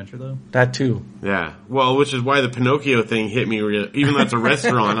California Adventure, though. That too. Yeah. Well, which is why the Pinocchio thing hit me. Even though it's a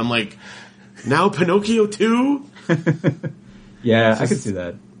restaurant, I'm like, now Pinocchio too? Yeah, I could see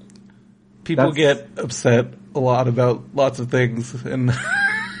that. People get upset a lot about lots of things, and I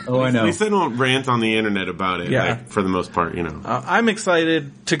know. At least I don't rant on the internet about it. Yeah. Like, for the most part, you know. I'm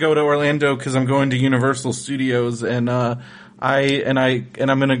excited to go to Orlando because I'm going to Universal Studios, and I went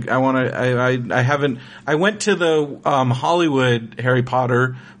to the Hollywood Harry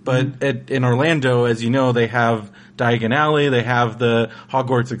Potter, but in Orlando, as you know, they have Diagon Alley, they have the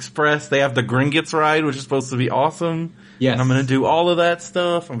Hogwarts Express, they have the Gringotts ride, which is supposed to be awesome. Yes. And I'm going to do all of that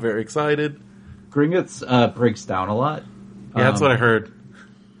stuff. I'm very excited. Gringotts breaks down a lot. Yeah, that's what I heard.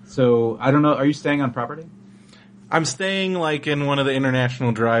 So, I don't know, are you staying on property? I'm staying, like, in one of the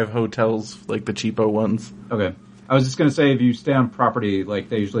International Drive hotels, like the cheapo ones. Okay. I was just going to say, if you stay on property, like,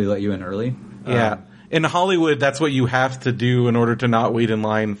 they usually let you in early. Yeah. In Hollywood, that's what you have to do in order to not wait in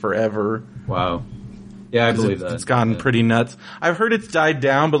line forever. Wow. Yeah, I believe that. It's gone pretty nuts. I've heard it's died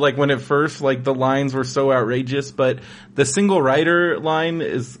down, but like when it first, like the lines were so outrageous, but the single rider line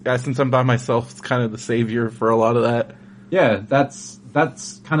is, since I'm by myself, it's kind of the savior for a lot of that. Yeah, that's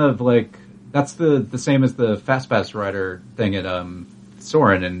kind of like, that's the same as the Fast Pass rider thing at,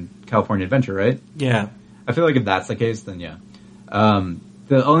 Soarin' and California Adventure, right? Yeah. I feel like if that's the case, then yeah.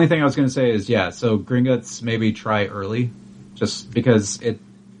 The only thing I was going to say is, so Gringotts maybe try early, just because it,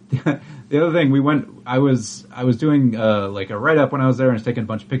 the other thing, I was doing, like a write-up when I was there and I was taking a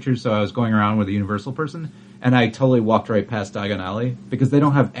bunch of pictures, so I was going around with a Universal person, and I totally walked right past Diagon Alley, because they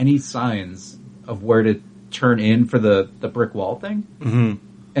don't have any signs of where to turn in for the brick wall thing. Mm-hmm.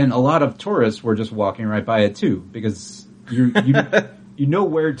 And a lot of tourists were just walking right by it too, because you know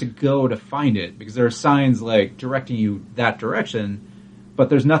where to go to find it, because there are signs like directing you that direction, but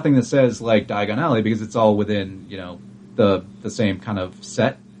there's nothing that says like Diagon Alley, because it's all within, the same kind of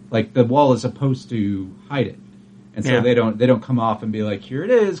set. Like the wall is supposed to hide it. And so they don't come off and be like, here it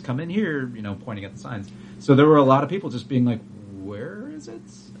is, come in here, pointing at the signs. So there were a lot of people just being like, where is it?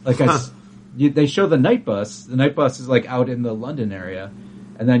 Like they show the night bus. The night bus is like out in the London area,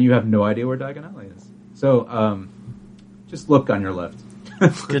 and then you have no idea where Diagon Alley is. So, just look on your left.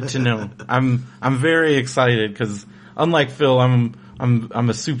 Good to know. I'm very excited because unlike Phil, I'm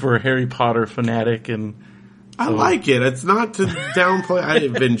a super Harry Potter fanatic, and I like it. It's not to downplay.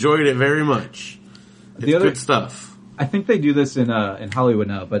 I've enjoyed it very much. It's good stuff. I think they do this in Hollywood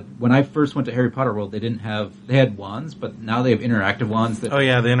now, but when I first went to Harry Potter World, they had wands, but now they have interactive wands. The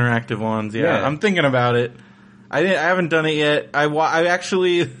interactive wands. Yeah. I'm thinking about it. I haven't done it yet. I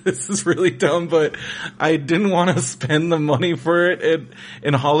actually, this is really dumb, but I didn't want to spend the money for it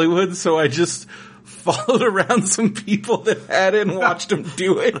in Hollywood, so I just followed around some people that had it and watched them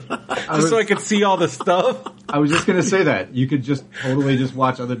do it, so I could see all the stuff. I was just going to say that. You could just totally just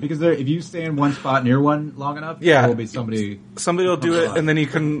watch other, because if you stay in one spot near one long enough, there will be somebody will do it, and then you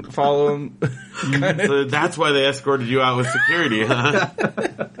can follow them. So that's why they escorted you out with security, huh?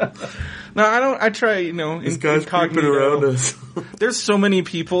 No, I don't. I try, you know, This guy's creeping around us. There's so many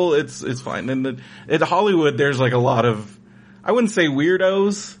people. It's fine. And at Hollywood, there's like a lot of, I wouldn't say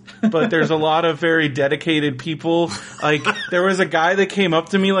weirdos, but there's a lot of very dedicated people. Like, there was a guy that came up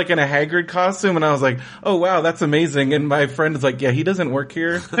to me like in a Hagrid costume, and I was like, "Oh wow, that's amazing." And my friend is like, "Yeah, he doesn't work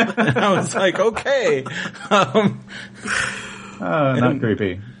here." And I was like, "Okay." Not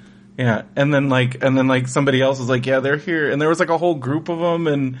creepy. Yeah, and then somebody else was like, "Yeah, they're here," and there was like a whole group of them,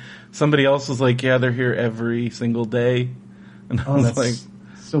 and somebody else was like, "Yeah, they're here every single day," and I was that's like,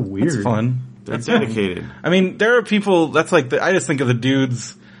 so weird. "That's fun." They're dedicated. I mean, there are people. That's like I just think of the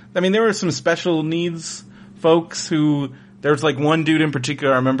dudes. I mean, there were some special needs folks who. There was like one dude in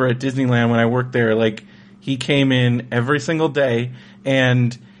particular. I remember at Disneyland when I worked there. Like, he came in every single day,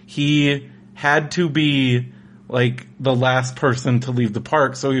 and he had to be like the last person to leave the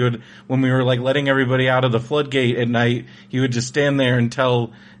park. So he would, when we were like letting everybody out of the floodgate at night, he would just stand there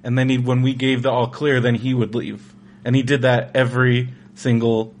until, and then when we gave the all clear, then he would leave. And he did that every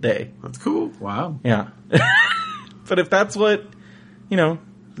single day. That's cool. Wow. Yeah. But if that's what, you know,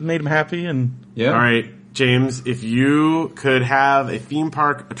 made him happy and. Yeah. All right, James, if you could have a theme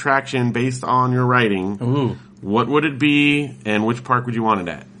park attraction based on your writing, Ooh. what would it be and which park would you want it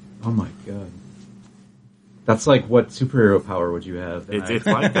at? Oh my god. That's like, what superhero power would you have? It's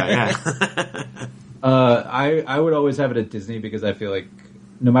like that, yeah. I would always have it at Disney because I feel like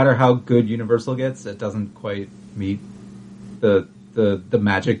no matter how good Universal gets, it doesn't quite meet the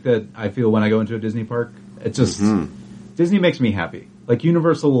magic that I feel when I go into a Disney park. It just Disney makes me happy. Like,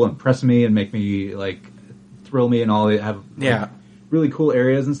 Universal will impress me and make me like thrill me and all. They have really cool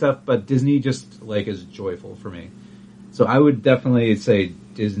areas and stuff, but Disney just like is joyful for me. So I would definitely say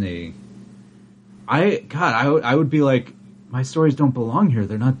Disney. I would be like, my stories don't belong here.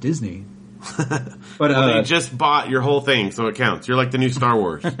 They're not Disney. But they just bought your whole thing, so it counts. You're like the new Star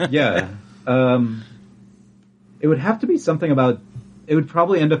Wars. Yeah. It would have to be something about. It would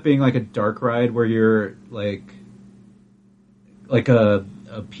probably end up being like a dark ride where you're like a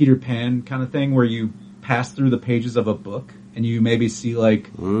Peter Pan kind of thing, where you pass through the pages of a book and you maybe see like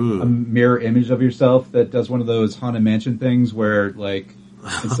a mirror image of yourself that does one of those Haunted Mansion things where like.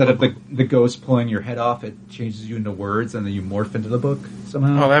 Instead of the ghost pulling your head off, it changes you into words, and then you morph into the book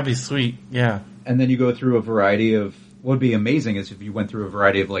somehow. Oh, that'd be sweet. Yeah. And then you go through a variety of. What would be amazing is if you went through a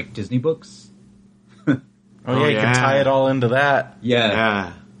variety of like Disney books. You could tie it all into that.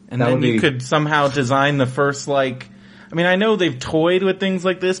 Yeah. And then you could somehow design the first like. I mean, I know they've toyed with things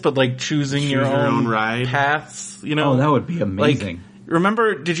like this, but like choosing your own ride paths. You know, that would be amazing. Like,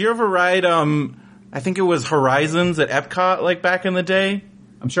 remember? Did you ever ride? I think it was Horizons at Epcot, like back in the day.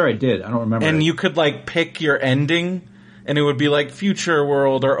 I'm sure I did. I don't remember. And you could like pick your ending, and it would be like Future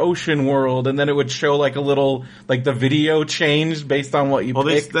World or Ocean World, and then it would show like a little, like the video changed based on what you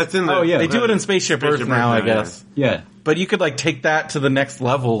picked. That's in the... They do it in Spaceship Earth now, I guess. Yeah. But you could like take that to the next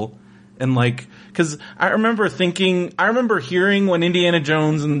level, and like, cause I remember hearing when Indiana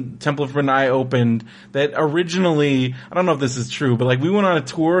Jones and Temple of Eye opened that originally, I don't know if this is true, but like we went on a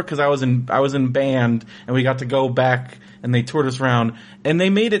tour cause I was in band and we got to go back and they toured us around and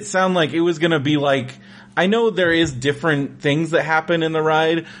they made it sound like it was gonna be like, I know there is different things that happen in the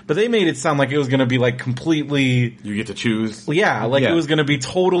ride, but they made it sound like it was gonna be like completely... You get to choose. Yeah, it was gonna be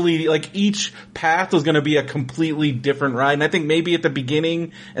totally, like each path was gonna be a completely different ride. And I think maybe at the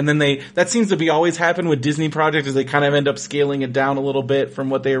beginning, and then that seems to be always happen with Disney projects, is they kind of end up scaling it down a little bit from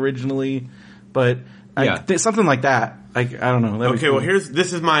what they originally, but something like that. I don't know. Okay, cool. Well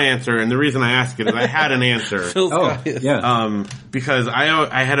this is my answer, and the reason I asked it is I had an answer. Because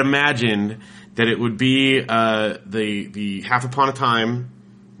I had imagined that it would be the Half Upon a Time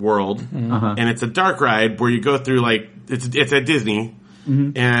world, and it's a dark ride where you go through like it's at Disney,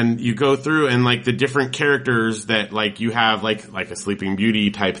 and you go through and like the different characters that like you have like a Sleeping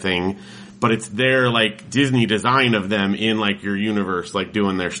Beauty type thing, but it's their like Disney design of them in like your universe, like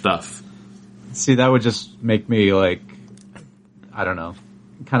doing their stuff. See, that would just make me like, I don't know,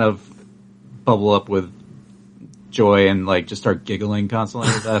 kind of bubble up with joy and like just start giggling constantly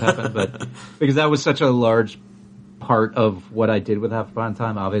if that happened, but because that was such a large part of what I did with Half Upon a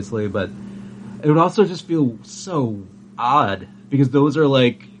Time, obviously, but it would also just feel so odd because those are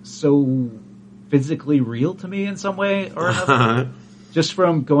like so physically real to me in some way or another. Just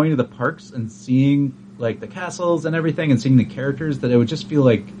from going to the parks and seeing like the castles and everything and seeing the characters, that it would just feel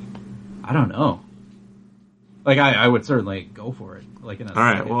like, I don't know. Like, I would certainly go for it. Like, all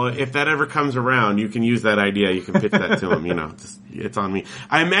right. Well, if that ever comes around, you can use that idea. You can pitch that to him. You know, it's on me.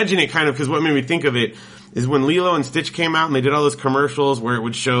 I imagine it kind of, because what made me think of it is when Lilo and Stitch came out and they did all those commercials where it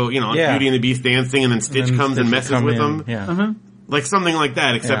would show, you know, Beauty and the Beast dancing, and then Stitch comes and messes with them. Yeah. Like something like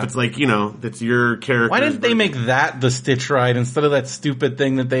that, except it's like, that's your character. Why didn't they make that the Stitch ride instead of that stupid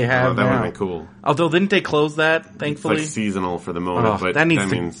thing that they have that now? would have been cool. Although, didn't they close that, thankfully? It's like seasonal for the moment, but that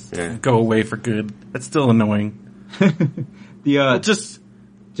needs to go away for good. That's still annoying. Did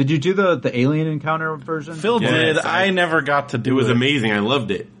you do the alien encounter version? Phil did. I never got to do it. It was amazing. I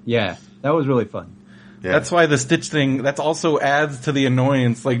loved it. Yeah, that was really fun. Yeah. That's why the Stitch thing, that also adds to the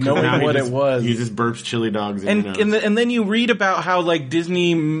annoyance, like knowing what it was. He just burps chili dogs and then you read about how like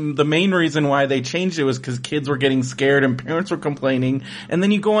Disney, the main reason why they changed it was because kids were getting scared and parents were complaining. And then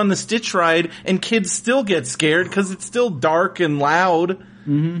you go on the Stitch ride and kids still get scared because it's still dark and loud.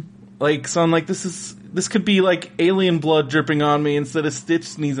 Mm-hmm. Like, so I'm like, this could be like alien blood dripping on me instead of Stitch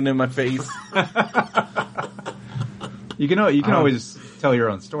sneezing in my face. You can always tell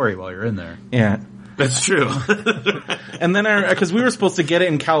your own story while you're in there. Yeah. That's true. And then because we were supposed to get it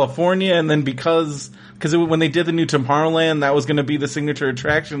in California, and then because when they did the new Tomorrowland, that was going to be the signature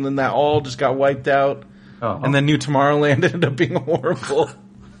attraction, then that all just got wiped out. Oh. And then New Tomorrowland ended up being horrible.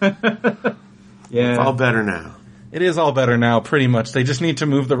 Yeah. It's all better now. It is all better now, pretty much. They just need to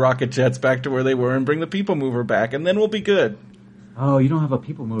move the rocket jets back to where they were and bring the People Mover back, and then we'll be good. Oh, you don't have a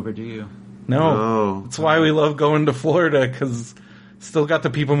People Mover, do you? No. That's why we love going to Florida, because still got the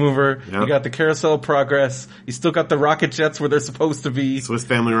People Mover. Yep. You got the Carousel of Progress. You still got the rocket jets where they're supposed to be. Swiss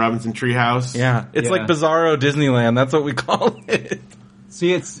Family Robinson Treehouse. Yeah. It's like Bizarro Disneyland. That's what we call it.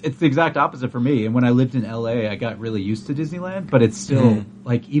 See, it's the exact opposite for me. And when I lived in LA, I got really used to Disneyland, but it's still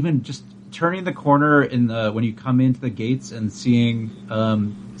like even just turning the corner when you come into the gates and seeing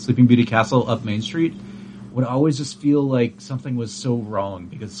Sleeping Beauty Castle up Main Street would always just feel like something was so wrong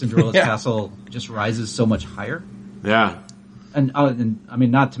because Cinderella's castle just rises so much higher. Yeah. And I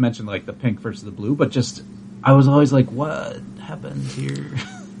mean, not to mention like the pink versus the blue, but just I was always like, what happened here?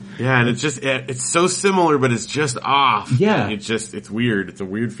 Yeah, and it's so similar, but it's just off. Yeah. It's weird. It's a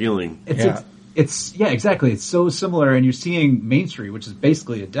weird feeling. It's exactly. It's so similar, and you're seeing Main Street, which is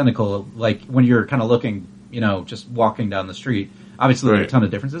basically identical. Like when you're kind of looking, just walking down the street. Obviously, there are a ton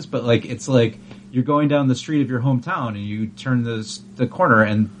of differences, but like it's like you're going down the street of your hometown, and you turn the corner,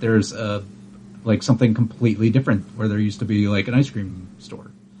 and there's like something completely different where there used to be like an ice cream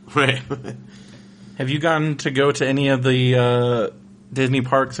store. Right. Have you gotten to go to any of the Disney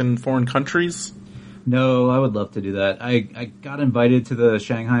parks in foreign countries? No, I would love to do that. I got invited to the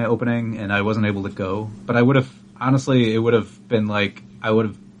Shanghai opening and I wasn't able to go, but I would have, honestly, it would have been like, I would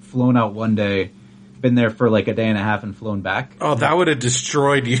have flown out one day, been there for like a day and a half and flown back. Oh, that would have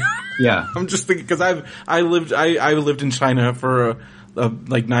destroyed you. Yeah. I'm just thinking, cause I lived in China for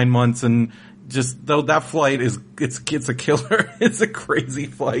like 9 months, and just though that flight it's a killer. It's a crazy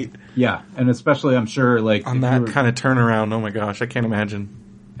flight. Yeah. And especially I'm sure like on that kind of turnaround. Oh my gosh, I can't imagine.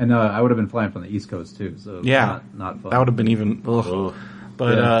 And I would have been flying from the East Coast too, so not fun. That would have been even. Ugh.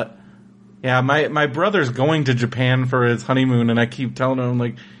 But my brother's going to Japan for his honeymoon, and I keep telling him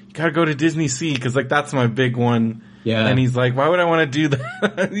like, you gotta go to Disney Sea because like that's my big one. Yeah. And he's like, why would I want to do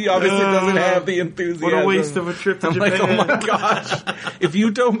that? He obviously doesn't have the enthusiasm. What a waste of a trip to Japan. Like, oh my gosh. If you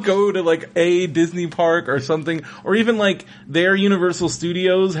don't go to like a Disney park or something, or even like their Universal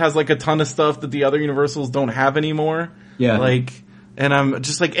Studios has like a ton of stuff that the other Universals don't have anymore. Yeah. Like, and I'm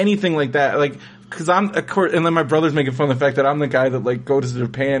just like anything like that, like, cause and then my brother's making fun of the fact that I'm the guy that like goes to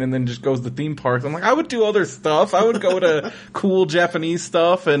Japan and then just goes to theme parks. I'm like, I would do other stuff. I would go to cool Japanese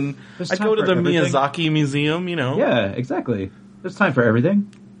stuff, and I'd go to the Miyazaki Museum, Yeah, exactly. There's time for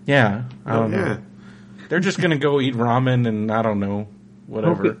everything. Yeah. I don't know. They're just gonna go eat ramen and I don't know,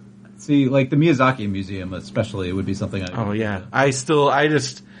 whatever. See, like the Miyazaki Museum especially would be something I've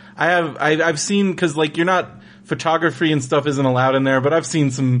seen, cause like you're not, photography and stuff isn't allowed in there, but I've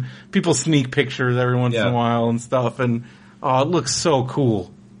seen some people sneak pictures every once in a while and stuff, and it looks so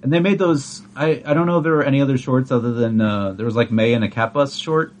cool. And they made those, I don't know if there were any other shorts other than, there was like May and a Cat Bus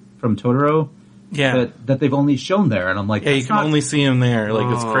short from Totoro. Yeah. That they've only shown there, and I'm like, yeah, you can only see them there,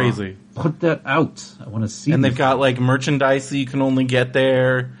 like it's crazy. Put that out. I want to see And they've got like merchandise that you can only get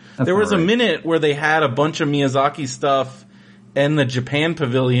there. There was a minute where they had a bunch of Miyazaki stuff in the Japan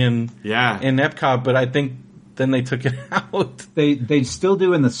pavilion in Epcot, but I think then they took it out. They still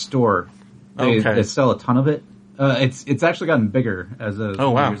do in the store. They sell a ton of it. It's actually gotten bigger as the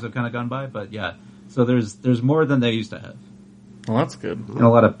years have kind of gone by, but yeah. So there's more than they used to have. Well, that's good. And a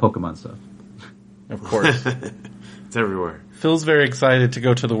lot of Pokemon stuff. Of course. It's everywhere. Phil's very excited to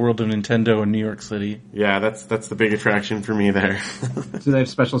go to the World of Nintendo in New York City. Yeah, that's the big attraction for me there. Do they have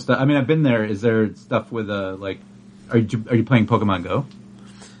special stuff? I mean, I've been there. Is there stuff with like? Are you playing Pokemon Go?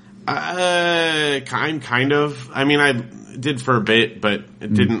 Kind of. I mean, I did for a bit, but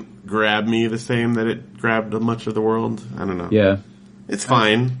it didn't grab me the same that it grabbed much of the world. I don't know. Yeah. It's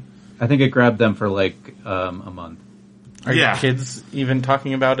fine. I think it grabbed them for like a month. Are your kids even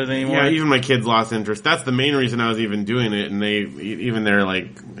talking about it anymore? Yeah, even my kids lost interest. That's the main reason I was even doing it, and they're like,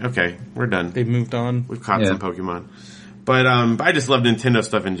 okay, we're done. They've moved on. We've caught some Pokemon. But I just love Nintendo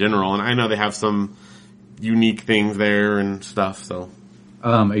stuff in general, and I know they have some unique things there and stuff, so.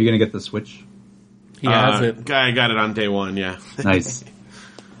 Are you going to get the Switch? He has it. I got it on day one, yeah. Nice.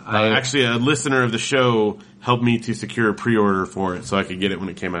 Actually, a listener of the show helped me to secure a pre-order for it so I could get it when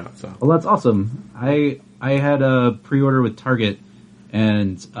it came out. So. Well, that's awesome. I had a pre-order with Target,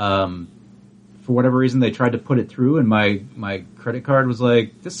 and for whatever reason they tried to put it through, and my credit card was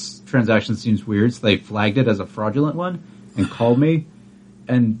like, this transaction seems weird, so they flagged it as a fraudulent one and called me,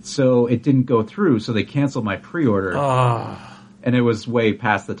 and so it didn't go through, so they canceled my pre-order. And it was way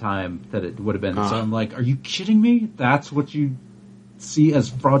past the time that it would have been. So I'm like, are you kidding me? That's what you see as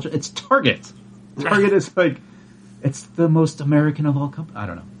fraudulent? It's Target. Target is like, it's the most American of all companies. I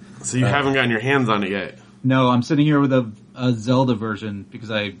don't know. So you haven't gotten your hands on it yet? No, I'm sitting here with a Zelda version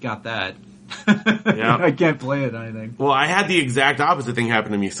because I got that. Yeah. I can't play it or anything. Well, I had the exact opposite thing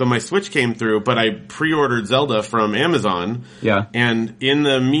happen to me. So my Switch came through, but I pre-ordered Zelda from Amazon. Yeah. And in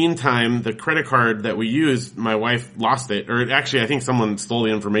the meantime, the credit card that we used, my wife lost it. Or actually, I think someone stole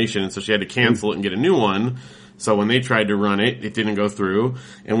the information, and so she had to cancel it and get a new one. So when they tried to run it, it didn't go through.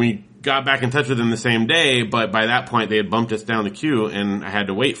 And we got back in touch with them the same day, but by that point they had bumped us down the queue, and I had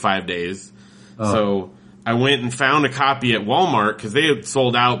to wait 5 days. So I went and found a copy at Walmart because they had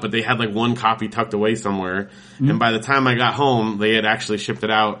sold out, but they had like one copy tucked away somewhere. And by the time I got home, they had actually shipped it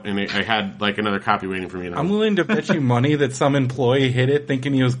out, and I had like another copy waiting for me. I'm willing to bet you money that some employee hit it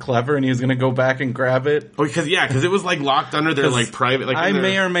thinking he was clever and he was going to go back and grab it. Oh, because it was like locked under their like private. Like I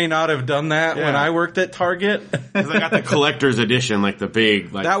may or may not have done that when I worked at Target. Because I got the collector's edition, like the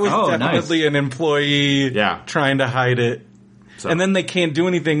big. Like, that was definitely an employee trying to hide it. So. And then they can't do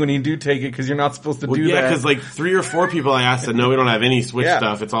anything when you do take it because you're not supposed to do that. Yeah, because like 3 or 4 people I asked said, no, we don't have any Switch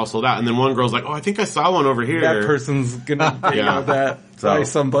stuff. It's all sold out. And then one girl's like, oh, I think I saw one over here. That person's gonna that by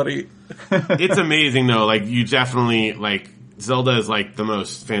somebody. It's amazing though. Like you definitely like Zelda is like the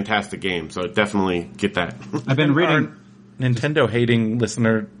most fantastic game. So definitely get that. I've been reading. Our Nintendo hating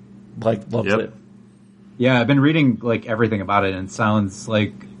listener loves it. Yeah, I've been reading like everything about it, and it sounds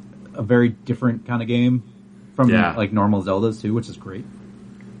like a very different kind of game. From like normal Zeldas too, which is great.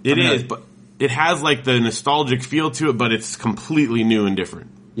 It is, but it has like the nostalgic feel to it, but it's completely new and different.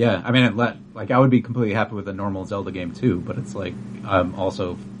 Yeah, I mean, like I would be completely happy with a normal Zelda game too, but it's like I'm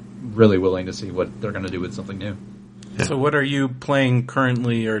also really willing to see what they're going to do with something new. Yeah. So, what are you playing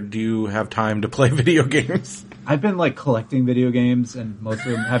currently, or do you have time to play video games? I've been like collecting video games, and most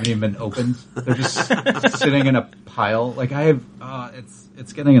of them haven't even been opened. They're just sitting in a pile. Like I have,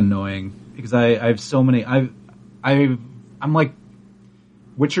 it's getting annoying because I have so many. I'm like,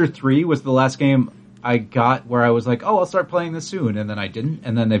 Witcher 3 was the last game I got where I was like, oh, I'll start playing this soon, and then I didn't,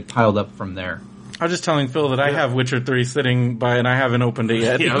 and then they've piled up from there. I was just telling Phil that I have Witcher 3 sitting by, and I haven't opened it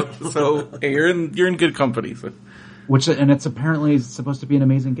yet. So hey, you're in good company. So. And it's apparently supposed to be an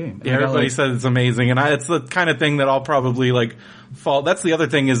amazing game. Yeah, everybody says it's amazing, and it's the kind of thing that I'll probably like fall. That's the other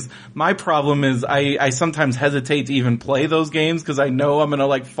thing is my problem is I sometimes hesitate to even play those games because I know I'm gonna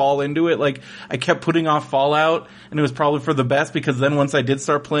like fall into it. Like I kept putting off Fallout, and it was probably for the best because then once I did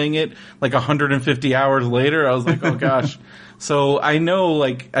start playing it, like 150 hours later, I was like, oh gosh. So I know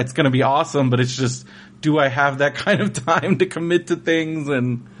like it's gonna be awesome, but it's just, do I have that kind of time to commit to things?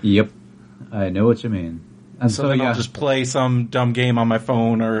 And yep, I know what you mean. And so then I'll just play some dumb game on my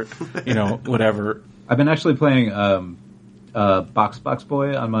phone or, whatever. I've been actually playing Box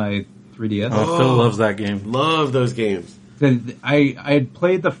Boy on my 3DS. Oh, Phil loves that game. Love those games. I had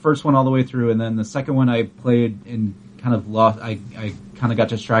played the first one all the way through, and then the second one I played and kind of lost. I kind of got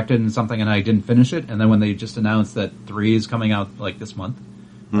distracted in something, and I didn't finish it. And then when they just announced that 3 is coming out like this month,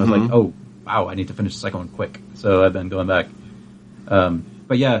 I was like, oh, wow, I need to finish the second one quick. So I've been going back.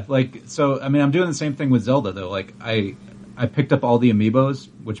 But yeah, like, so, I mean, I'm doing the same thing with Zelda, though. Like, I picked up all the amiibos,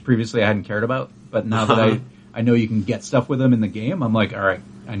 which previously I hadn't cared about, but now that I know you can get stuff with them in the game, I'm like, alright,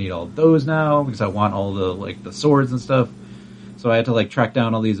 I need all of those now, because I want all the, like, the swords and stuff. So I had to, like, track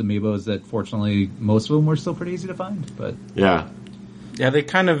down all these amiibos that, fortunately, most of them were still pretty easy to find, but... Yeah. Yeah, they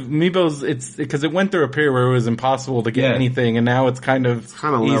kind of, amiibos, it's, because it went through a period where it was impossible to get anything, and now it's kind of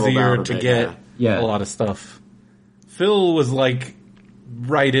easier to get a lot of stuff. Phil was, like...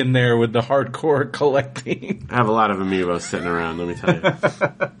 right in there with the hardcore collecting. I have a lot of amiibos sitting around, let me tell you.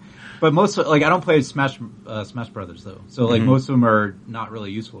 But most, like, I don't play Smash Brothers, though. So, like, most of them are not really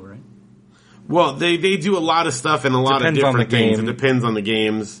useful, right? Well, they do a lot of stuff in a lot of different things. It depends on the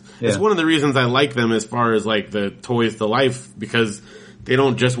games. Yeah. It's one of the reasons I like them as far as like the toys to life, because they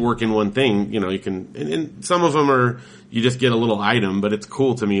don't just work in one thing. You know, you can, and some of them are, you just get a little item, but it's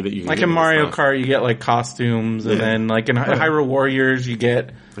cool to me that you can like in Mario Kart, you get like costumes, and then like in Hyrule Warriors, you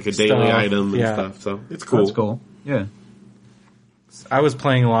get like a daily item and stuff. So it's cool. That's cool. Yeah. I was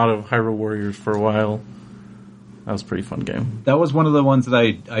playing a lot of Hyrule Warriors for a while. That was a pretty fun game. That was one of the ones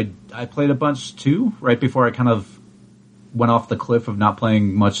that I played a bunch too, right before I kind of went off the cliff of not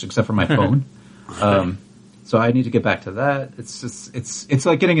playing much except for my phone. So I need to get back to that. It's just, it's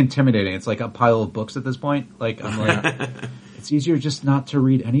like getting intimidating. It's like a pile of books at this point. Like, I'm like, it's easier just not to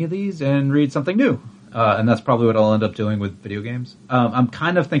read any of these and read something new. And that's probably what I'll end up doing with video games. I'm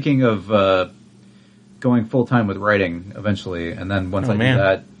kind of thinking of, going full time with writing eventually. And then once do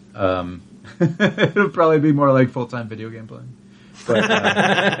that, it'll probably be more like full-time video game playing. But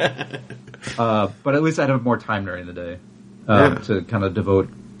at least I'd have more time during the day to kind of devote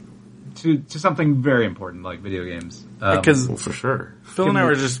to something very important like video games. Because for sure. Phil and I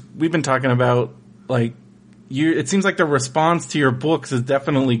we've been talking about, like, it seems like the response to your books is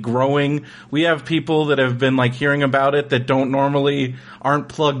definitely growing. We have people that have been like hearing about it that aren't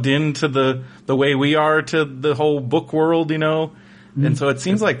plugged into the way we are to the whole book world, you know? And so it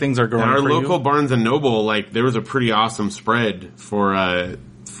seems like things are growing. Our local Barnes and Noble, like, there was a pretty awesome spread for the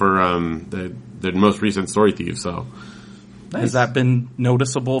most recent Story Thieves. So, nice. Has that been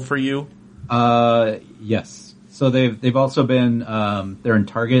noticeable for you? Yes. So they've also been they're in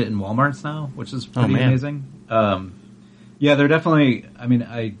Target and Walmart's now, which is pretty amazing. Yeah, they're definitely. I mean,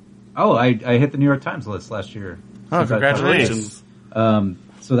 I hit the New York Times list last year. Oh, congratulations!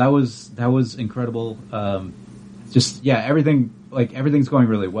 So that was incredible. Everything's going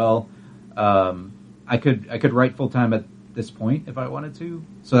really well. I could write full time at this point if I wanted to,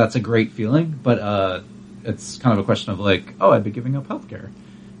 so that's a great feeling. But it's kind of a question of like, I'd be giving up healthcare,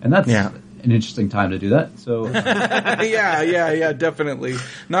 and that's an interesting time to do that. So yeah, definitely.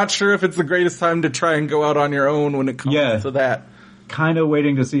 Not sure if it's the greatest time to try and go out on your own when it comes to that. Kind of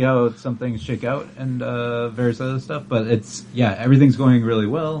waiting to see how some things shake out and various other stuff, but everything's going really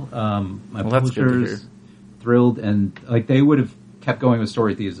well. My publishers thrilled, and like they would have kept going with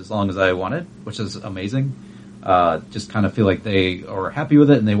Story Thieves as long as I wanted, which is amazing. Just kind of feel like they are happy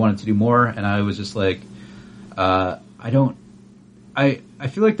with it and they wanted to do more, and I was just like, I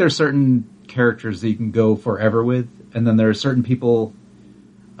feel like there's certain characters that you can go forever with, and then there are certain people,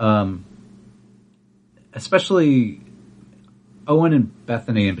 especially Owen and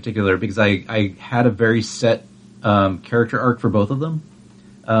Bethany in particular, because I had a very set character arc for both of them.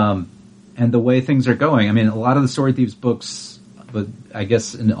 And the way things are going, I mean, a lot of the Story Thieves books, but I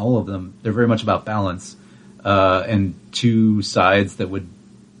guess in all of them, they're very much about balance, and two sides that would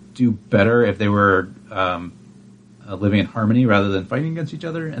do better if they were living in harmony rather than fighting against each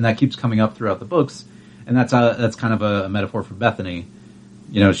other, and that keeps coming up throughout the books. And that's kind of a metaphor for Bethany.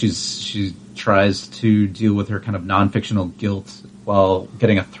 You know, she tries to deal with her kind of non-fictional guilt while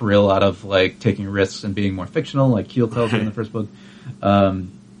getting a thrill out of like taking risks and being more fictional, like Keel tells her in the first book.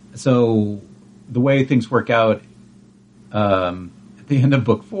 So the way things work out at the end of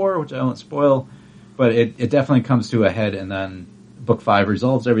book 4, which I won't spoil, but it definitely comes to a head, and then book 5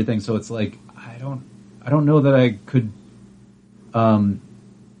 resolves everything. So it's like I don't know that I could.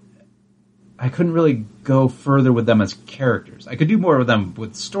 I couldn't really go further with them as characters. I could do more with them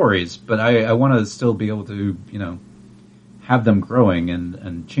with stories, but I want to still be able to, have them growing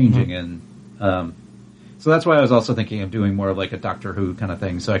and changing. Mm-hmm. And so that's why I was also thinking of doing more of like a Doctor Who kind of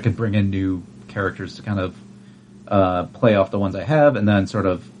thing, so I could bring in new characters to kind of play off the ones I have, and then sort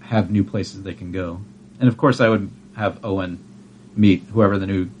of have new places they can go. And of course, I would have Owen meet whoever the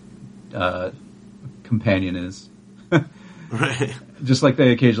new companion is. Right. Just like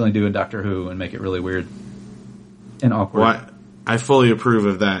they occasionally do in Doctor Who, and make it really weird and awkward. Well, I fully approve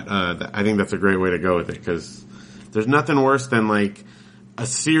of that. I think that's a great way to go with it, because there's nothing worse than like a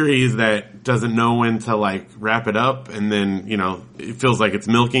series that doesn't know when to like wrap it up, and then it feels like it's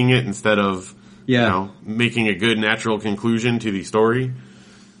milking it instead of making a good natural conclusion to the story.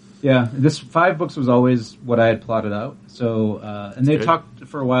 Yeah, this 5 books was always what I had plotted out. So, and they talked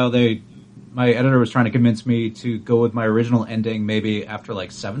for a while. My editor was trying to convince me to go with my original ending maybe after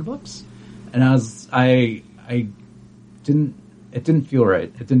like 7 books. And it didn't feel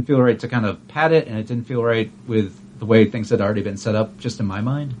right. It didn't feel right to kind of pad it, and it didn't feel right with the way things had already been set up just in my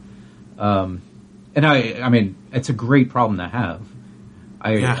mind. And I mean, it's a great problem to have.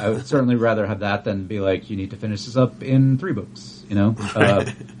 I would certainly rather have that than be like, you need to finish this up in 3 books,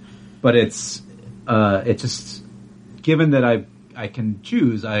 But it's just, given that I can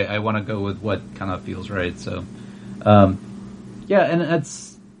choose. I want to go with what kind of feels right. So, yeah, and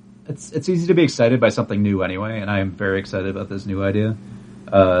it's easy to be excited by something new anyway, and I am very excited about this new idea.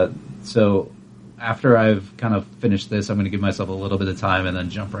 So after I've kind of finished this, I'm going to give myself a little bit of time and then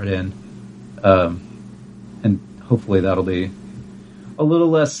jump right in. And hopefully that'll be a little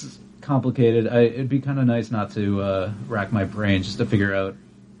less complicated. It'd be kind of nice not to rack my brain just to figure out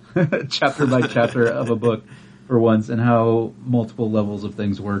chapter by chapter of a book for once and how multiple levels of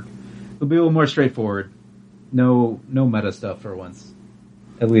things work. It'll be a little more straightforward. No meta stuff for once.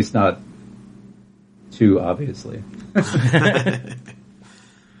 At least not too obviously.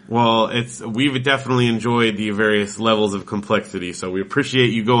 Well, we've definitely enjoyed the various levels of complexity, so we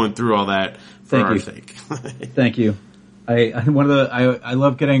appreciate you going through all that for our sake. Thank you. I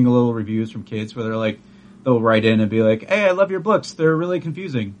love getting little reviews from kids where they're like, they'll write in and be like, "Hey, I love your books. They're really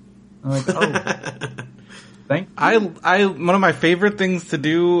confusing." I'm like, "Oh, thank you." One of my favorite things to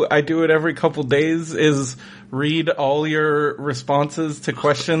do, I do it every couple days, is read all your responses to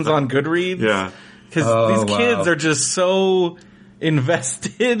questions on Goodreads. Yeah. Because these kids are just so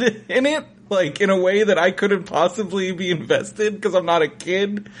invested in it, like in a way that I couldn't possibly be invested because I'm not a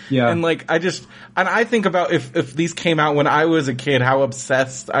kid. Yeah. And like, I think about if these came out when I was a kid, how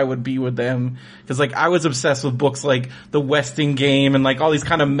obsessed I would be with them. Cause like, I was obsessed with books like The Westing Game and like all these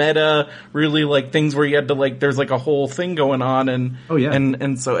kind of meta, really like things where you had to like, there's like a whole thing going on and,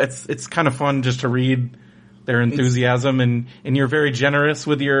 and so it's kind of fun just to read their enthusiasm and you're very generous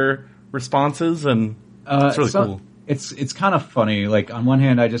with your responses and it's really cool. It's kind of funny. Like, on one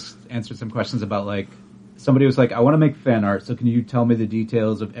hand, I just answered some questions about, like, somebody was like, "I want to make fan art, so can you tell me the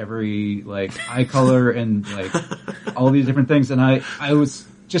details of every, like, eye color and, like, all these different things?" And I was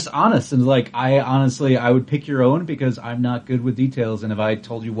just honest and, like, I would pick your own because I'm not good with details, and if I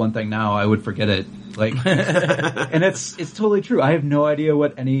told you one thing now, I would forget it. Like, and it's totally true. I have no idea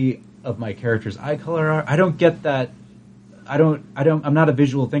what any of my characters' eye color are. I don't get that. I'm not a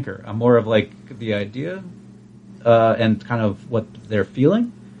visual thinker. I'm more of, like, the idea. And kind of what they're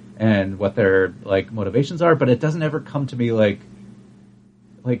feeling and what their like motivations are, but it doesn't ever come to me like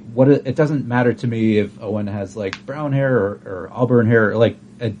what it doesn't matter to me if Owen has like brown hair or auburn hair. Like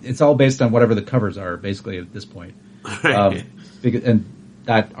it's all based on whatever the covers are, basically at this point. And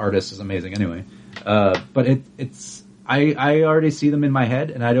that artist is amazing anyway. But I already see them in my head,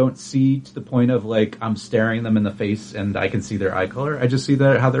 and I don't see to the point of like I'm staring them in the face and I can see their eye color. I just see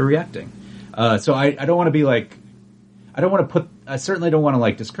how they're reacting. So I don't want to be like. I certainly don't want to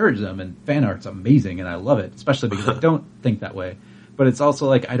like discourage them, and fan art's amazing and I love it, especially because I don't think that way. But it's also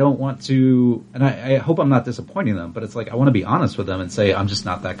like, I don't want to, and I hope I'm not disappointing them, but it's like, I want to be honest with them and say, I'm just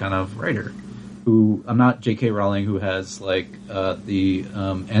not that kind of writer. I'm not J.K. Rowling who has like, the,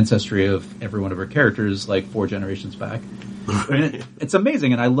 ancestry of every one of her characters like 4 generations back. I mean, it's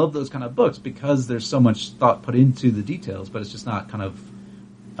amazing, and I love those kind of books because there's so much thought put into the details, but it's just not kind of,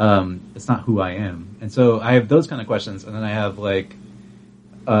 it's not who I am. And so I have those kind of questions, and then I have like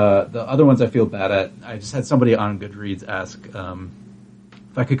the other ones I feel bad at. I just had somebody on Goodreads ask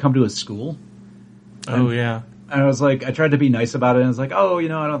if I could come to a school. Yeah. And I was like, I tried to be nice about it, and I was like, I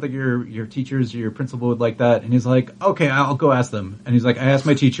don't think your teachers or your principal would like that. And he's like, okay, I'll go ask them. And he's like, I asked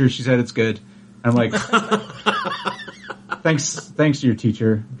my teacher, she said it's good. And I'm like, thanks to your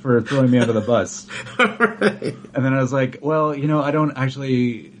teacher for throwing me under the bus. Right. And then I was like, well, I don't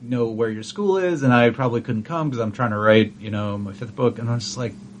actually know where your school is, and I probably couldn't come because I'm trying to write, my 5th book. And I was just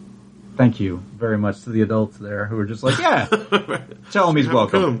like, thank you very much to the adults there who were just like, yeah, tell him he's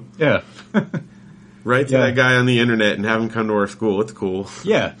welcome. Yeah. Write to that guy on the internet and have him come to our school. It's cool.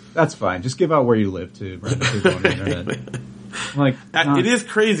 Yeah, that's fine. Just give out where you live to random people on the internet. Like, it is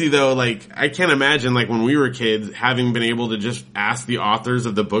crazy though. Like, I can't imagine like when we were kids having been able to just ask the authors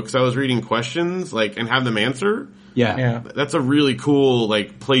of the books I was reading questions, like, and have them answer. Yeah. That's a really cool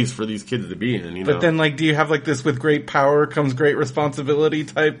like place for these kids to be in. But then, like, do you have like this with great power comes great responsibility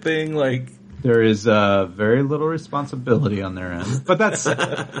type thing? Like, there is very little responsibility on their end, but that's.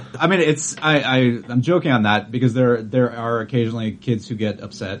 I mean, I'm joking on that because there are occasionally kids who get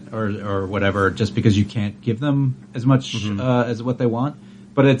upset or whatever just because you can't give them as much as what they want.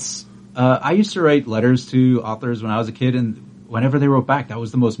 But it's. I used to write letters to authors when I was a kid, and whenever they wrote back, that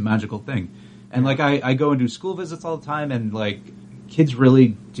was the most magical thing. And like I go and do school visits all the time, and like. Kids really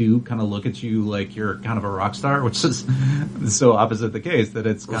do kind of look at you like you're kind of a rock star, which is so opposite the case that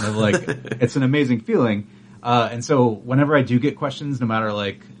it's kind of like, it's an amazing feeling. And so whenever I do get questions, no matter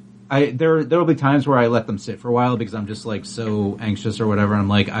like, there will be times where I let them sit for a while because I'm just like so anxious or whatever. I'm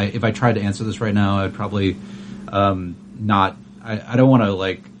like, if I tried to answer this right now, I'd probably, I don't want to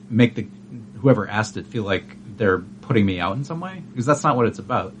like make whoever asked it feel like they're putting me out in some way, because that's not what it's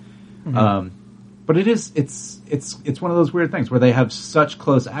about. Mm-hmm. But it's one of those weird things where they have such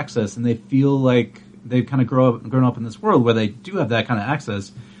close access, and they feel like they've kind of grown up in this world where they do have that kind of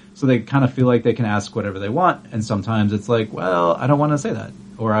access, so they kind of feel like they can ask whatever they want. And sometimes it's like, well, I don't want to say that,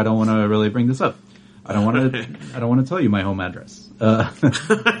 or I don't want to really bring this up. I don't want to tell you my home address. So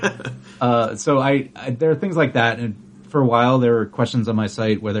there are things like that. And for a while, there were questions on my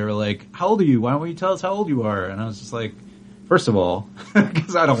site where they were like, "How old are you? Why don't you tell us how old you are?" And I was just like, first of all,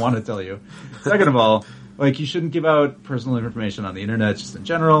 because I don't want to tell you. Second of all, like, you shouldn't give out personal information on the internet just in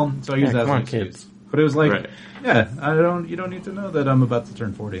general. So I use that as an excuse. Kids. But it was like, Right. yeah, you don't need to know that I'm about to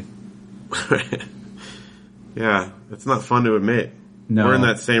turn 40. Yeah, it's not fun to admit. No. We're in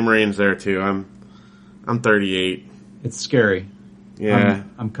that same range there too. I'm 38. It's scary. Yeah.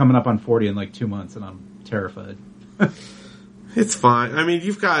 I'm coming up on 40 in like 2 months, and I'm terrified. It's fine. I mean,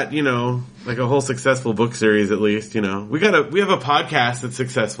 you've got, like a whole successful book series at least, We have a podcast that's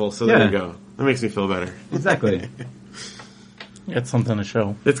successful, so there Yeah. you go. That makes me feel better. Exactly. It's something to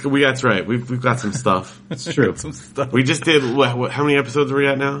show. That's right. We've got some stuff. It's true. Some stuff. We just did how many episodes are we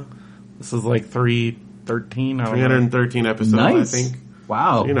at now? This is like 313. 313 episodes, Nice. I think.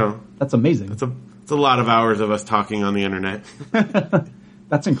 Wow. That's amazing. It's a lot of hours of us talking on the internet.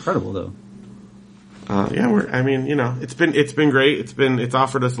 That's incredible, though. It's been great. It's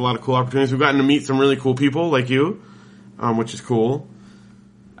offered us a lot of cool opportunities. We've gotten to meet some really cool people like you, which is cool.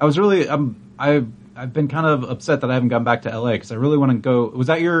 I was really, I've been kind of upset that I haven't gone back to LA, because I really want to go. Was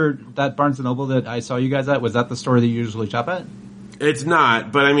that that Barnes & Noble that I saw you guys at? Was that the store that you usually shop at? It's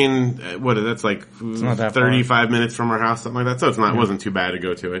not, but I mean, that's like not that 35 minutes from our house, something like that. So it's not. It wasn't too bad to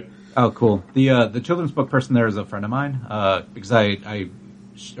go to it. Oh, cool. The children's book person there is a friend of mine, because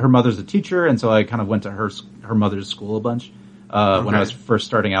her mother's a teacher, and so I kind of went to her mother's school a bunch when I was first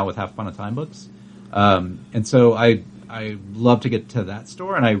starting out with Have Fun of Time books. And so I love to get to that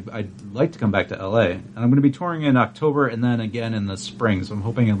store, and I'd like to come back to LA. And I'm going to be touring in October and then again in the spring, so I'm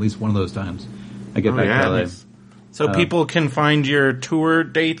hoping at least one of those times I get back to LA. Nice. So people can find your tour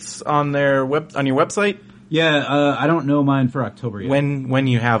dates on your website? Yeah, I don't know mine for October yet. When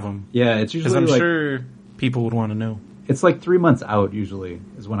you have them. Yeah, it's Because usually I'm sure people would want to know. It's like 3 months out usually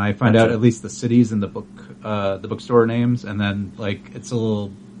is when I find out at least the cities and the bookstore names, and then like it's a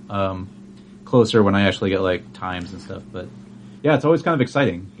little closer when I actually get like times and stuff. But yeah, it's always kind of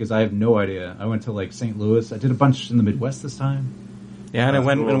exciting because I have no idea. I went to like St. Louis. I did a bunch in the Midwest this time. Yeah, and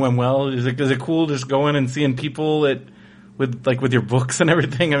That's it cool. went well. Is it cool just going and seeing people with your books and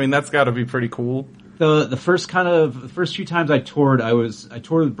everything? I mean, that's got to be pretty cool. The first few times I toured, I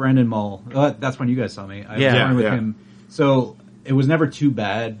toured with Brandon Mull. That's when you guys saw me. I was touring with him. So it was never too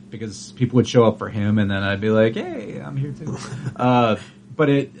bad because people would show up for him, and then I'd be like, "Hey, I'm here too." But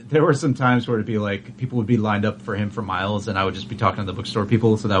there were some times where it'd be like people would be lined up for him for miles, and I would just be talking to the bookstore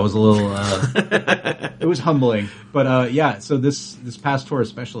people. So that was a little. It was humbling, but yeah. So this past tour,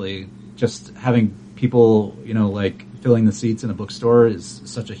 especially, just having people, like filling the seats in a bookstore is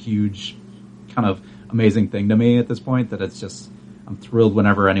such a huge, kind of amazing thing to me at this point that it's just. I'm thrilled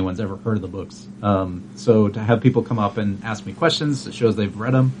whenever anyone's ever heard of the books. So to have people come up and ask me questions, it shows they've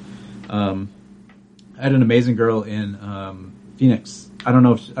read them. I had an amazing girl in Phoenix. I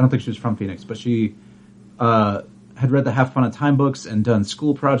don't think she was from Phoenix, but she had read the Have Fun of Time books and done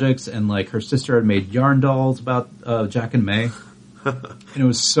school projects, and like her sister had made yarn dolls about Jack and May, and it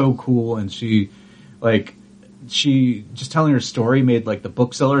was so cool. And she just telling her story made like the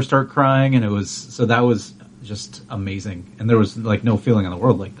bookseller start crying, and that was just amazing, and there was like no feeling in the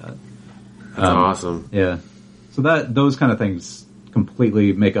world like that. That's awesome. Yeah, so those kind of things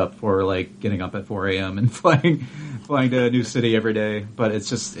completely make up for like getting up at 4 a.m. and flying to a new city every day. But it's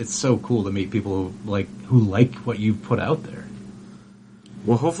so cool to meet people who like what you've put out there.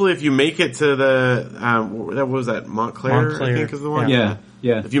 Well, hopefully, if you make it to what was that, Montclair, I think is the one. Yeah.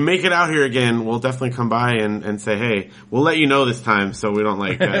 If you make it out here again, we'll definitely come by and say, hey, we'll let you know this time so we don't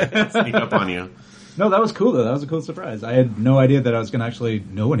sneak up on you. No, that was cool though. That was a cool surprise. I had no idea that I was going to actually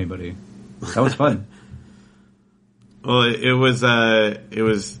know anybody. That was fun. Well, it'll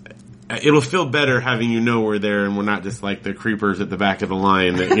feel better having we're there and we're not just like the creepers at the back of the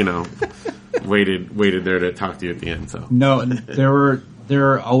line that, waited there to talk to you at the end. So no,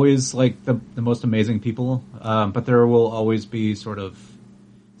 there are always like the most amazing people. But there will always be sort of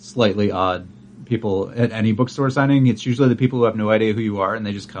slightly odd people at any bookstore signing. It's usually the people who have no idea who you are, and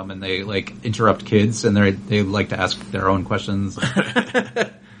they just come and they like interrupt kids, and they like to ask their own questions.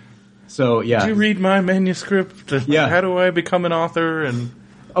 So yeah, did you read my manuscript? Yeah, how do I become an author? And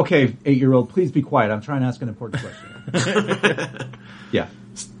okay, 8-year-old, please be quiet. I'm trying to ask an important question. Yeah.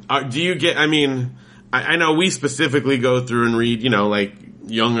 do you get? I mean, I know we specifically go through and read, like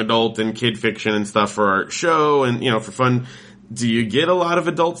young adult and kid fiction and stuff for our show and, for fun. Do you get a lot of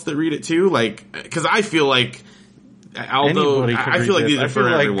adults that read it too? Cause I feel like, although I feel like these are for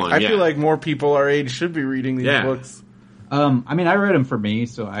everyone. I feel like more people our age should be reading these books. I mean, I write them for me,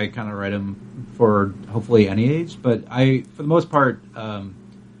 so I kind of write them for hopefully any age. But for the most part,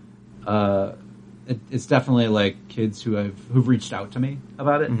 it's definitely like kids who've reached out to me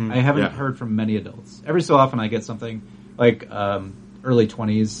about it. Mm-hmm. I haven't heard from many adults. Every so often, I get something like early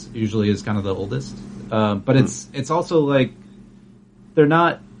 20s. Usually is kind of the oldest, but it's also like they're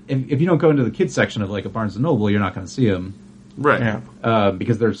not. If you don't go into the kids section of like a Barnes and Noble, you're not going to see them, right? Yeah.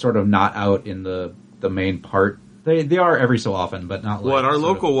 Because they're sort of not out in the main part. They are every so often, but not. Well, at our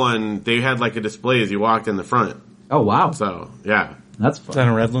local one, they had like a display as you walked in the front. Oh wow! So yeah, that's fun. Is that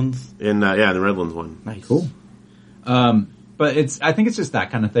in Redlands? In the Redlands one. Nice, cool. But I think it's just that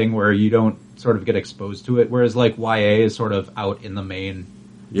kind of thing where you don't sort of get exposed to it, whereas like YA is sort of out in the main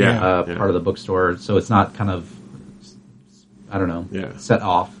part of the bookstore, so it's not kind of set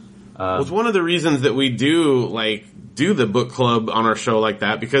off. Well, it's one of the reasons that we do the book club on our show like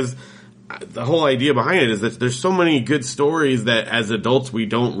that, because the whole idea behind it is that there's so many good stories that as adults we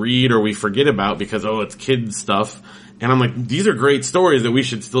don't read or we forget about because, it's kids stuff. And I'm like, these are great stories that we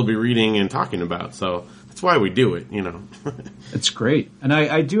should still be reading and talking about. So that's why we do it, It's great. And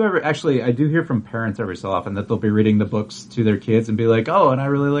I do hear from parents every so often that they'll be reading the books to their kids and be like, oh, and I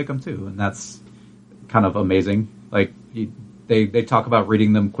really like them too. And that's kind of amazing. Like, they talk about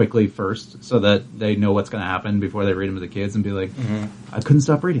reading them quickly first so that they know what's going to happen before they read them to the kids and be like, I couldn't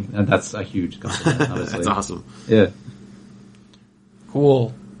stop reading. And that's a huge compliment, obviously. That's awesome. Yeah.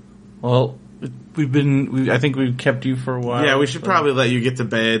 Cool. Well, I think we've kept you for a while. Yeah, we should probably let you get to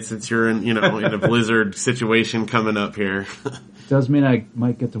bed since you're in, in a blizzard situation coming up here. Does mean I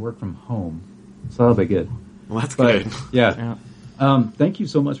might get to work from home. So that'll be good. Well, that's good. Yeah. Thank you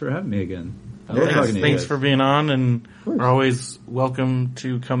so much for having me again. Thanks for being on, and we're always welcome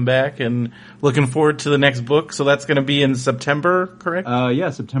to come back, and looking forward to the next book. So that's going to be in September, correct?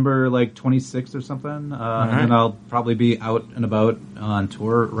 September 26th or something. And then I'll probably be out and about on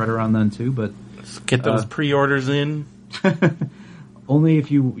tour right around then too. But let's get those pre-orders in. Only if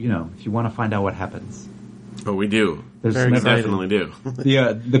you want to find out what happens. Oh, we do. We definitely do.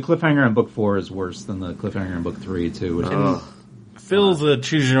 The cliffhanger in book 4 is worse than the cliffhanger in book 3 too. Which Phil's a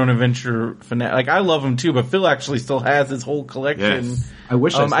choose your own adventure fanatic. Like, I love him too, but Phil actually still has his whole collection. Yes. I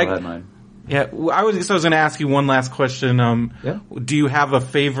wish I still had mine. Yeah, I was going to ask you one last question. Do you have a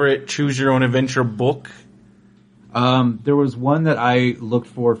favorite choose your own adventure book? There was one that I looked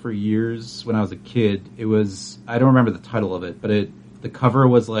for years when I was a kid. I don't remember the title of it, but the cover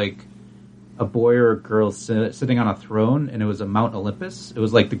was like a boy or a girl sitting on a throne, and it was a Mount Olympus. It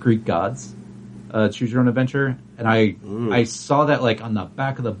was like the Greek gods. Choose Your Own Adventure, and I saw that like on the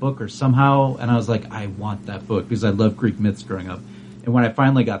back of the book or somehow, and I was like, I want that book because I loved Greek myths growing up. And when I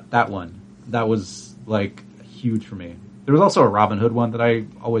finally got that one, that was like huge for me. There was also a Robin Hood one that I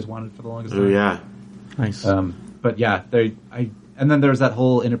always wanted for the longest time. Oh yeah, nice. But yeah, and then there was that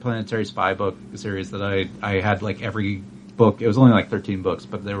whole Interplanetary Spy book series that I had like every book. It was only like 13 books,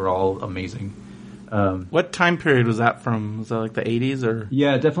 but they were all amazing. What time period was that from? Was that like the 80s or?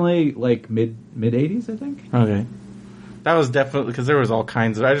 Yeah, definitely like mid 80s, I think. Okay. That was definitely, because there was all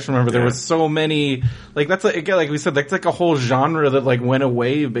kinds of, I just remember there was so many, like that's like, again, like we said, that's like a whole genre that like went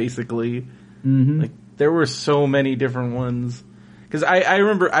away basically. Mm-hmm. Like there were so many different ones. Because I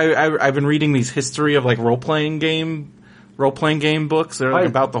remember I've been reading these history of like role-playing game books that are like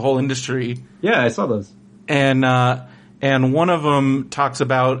about the whole industry. Yeah, I saw those. And one of them talks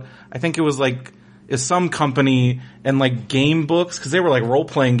about, I think it was like, is some company and like game books, because they were like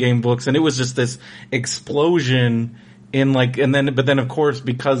role-playing game books, and it was just this explosion in like, but then of course,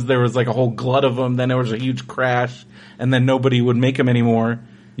 because there was like a whole glut of them, then there was a huge crash, and then nobody would make them anymore.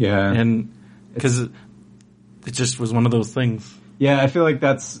 Yeah. And because it just was one of those things. Yeah, I feel like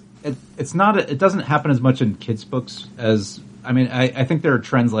it doesn't happen as much in kids' books as, I think there are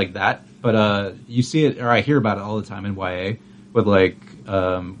trends like that, but you see it, or I hear about it all the time in YA, with like,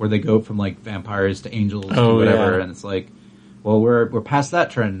 where they go from like vampires to angels to whatever, and it's like, well, we're past that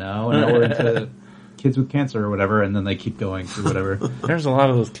trend now, and now we're into kids with cancer or whatever, and then they keep going through whatever. There's a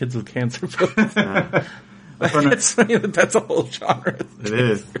lot of those kids with cancer books. It's funny that's a whole genre. It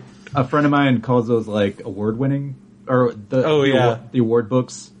is. A friend of mine calls those like award-winning, or the award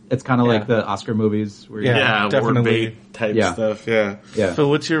books. It's kind of like the Oscar movies. Where award bait type stuff. Yeah. So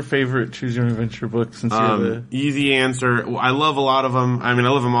what's your favorite Choose Your Own Adventure book? Since you're easy answer. I love a lot of them. I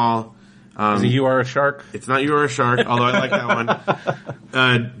love them all. Is it You Are a Shark? It's not You Are a Shark, although I like that one.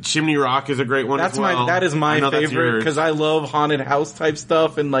 Chimney Rock is a great one. That is I my know that's favorite yours. because I love haunted house type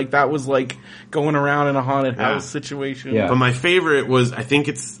stuff, and like that was like going around in a haunted house situation. Yeah. But my favorite was,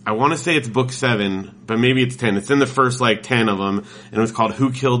 I want to say it's book 7, but maybe it's 10. It's in the first like 10 of them, and it was called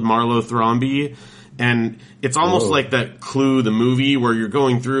Who Killed Marlo Thromby. And it's almost like that Clue, the movie, where you're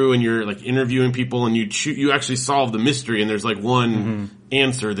going through and you're like interviewing people and you actually solve the mystery, and there's like one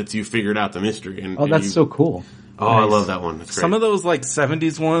answer that you figured out the mystery. And, that's so cool. Oh, nice. I love that one. That's great. Some of those like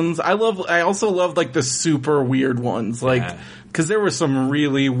 70s ones, I also love like the super weird ones, like, cause there were some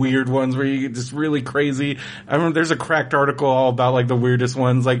really weird ones where you just really crazy. I remember there's a Cracked article all about like the weirdest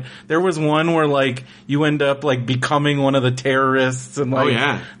ones. Like there was one where like you end up like becoming one of the terrorists and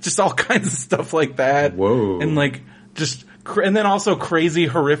like, just all kinds of stuff like that. Whoa. And like and then also crazy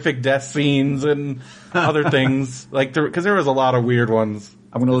horrific death scenes and other things like cause there was a lot of weird ones.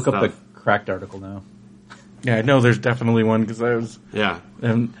 I'm gonna look up the Cracked article now. Yeah, I know there's definitely one because I was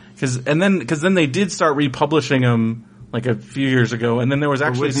because then they did start republishing them like a few years ago, and then there was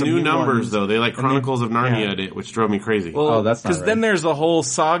actually with some new numbers ones. though. They like Chronicles of Narnia it, which drove me crazy. Well, that's not because right. then there's the whole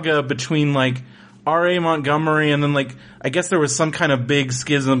saga between like R.A. Montgomery and then like I guess there was some kind of big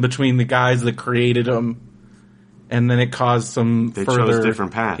schism between the guys that created them, and then it caused some they further chose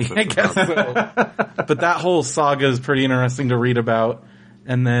different paths. I guess so. But that whole saga is pretty interesting to read about,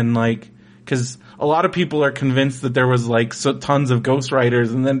 and then like because a lot of people are convinced that there was like tons of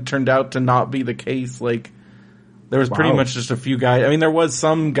ghostwriters, and then it turned out to not be the case. Like there was pretty much just a few guys. I mean, there was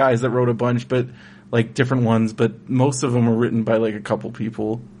some guys that wrote a bunch, but like different ones, but most of them were written by like a couple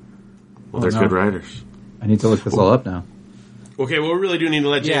people. Well, they're good writers. I need to look this all up now. Okay, well, we really do need to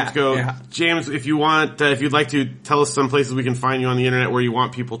let James go. Yeah. James, if you want, if you'd like to tell us some places we can find you on the internet where you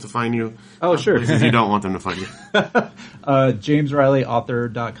want people to find you. Oh, sure. Places you don't want them to find you.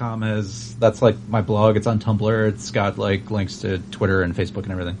 JamesRileyAuthor.com that's like my blog. It's on Tumblr. It's got like links to Twitter and Facebook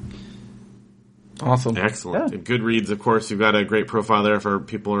and everything. Awesome. Excellent. Yeah. Goodreads, of course, you've got a great profile there for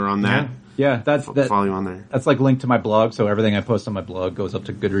people who are on that. Yeah, follow you on there. That's like linked to my blog, so everything I post on my blog goes up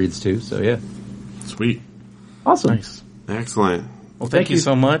to Goodreads too. So yeah. Sweet. Awesome. Nice. Excellent. Well, thank you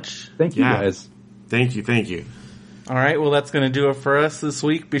so much. Thank you, guys. Thank you. All right, well, that's going to do it for us this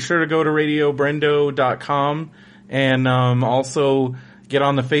week. Be sure to go to radiobrendo.com and also get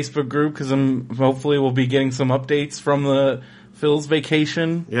on the Facebook group because hopefully we'll be getting some updates from the Phil's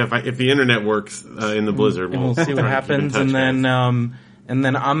vacation. Yeah, if the internet works in the blizzard, we'll see what happens. And then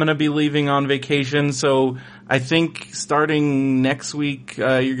I'm going to be leaving on vacation, so I think starting next week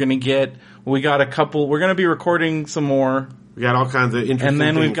you're going to get. We got a couple. We're going to be recording some more. We got all kinds of interesting and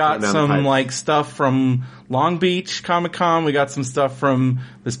then things we've got some like stuff from Long Beach Comic Con. We got some stuff from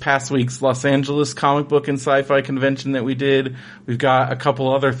this past week's Los Angeles Comic Book and Sci-Fi Convention that we did. We've got a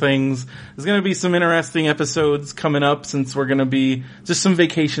couple other things. There's going to be some interesting episodes coming up since we're going to be just some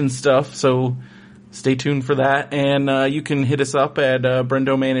vacation stuff. So stay tuned for that. And you can hit us up at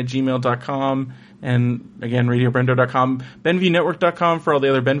brendoman@gmail.com. And again, radiobrendo.com, BenviewNetwork.com for all the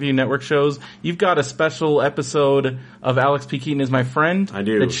other Benview Network shows. You've got a special episode of Alex P. Keaton is My Friend. I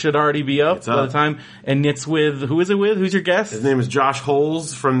do. That should already be up by the time. And it's with, who is it with? Who's your guest? His name is Josh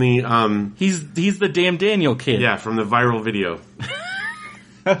Holes from the, He's the Damn Daniel kid. Yeah, from the viral video.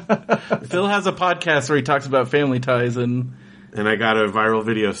 Phil has a podcast where he talks about family ties and I got a viral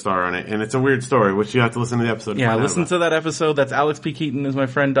video star on it. And it's a weird story, which you have to listen to the episode to find out listen about. to that episode. That's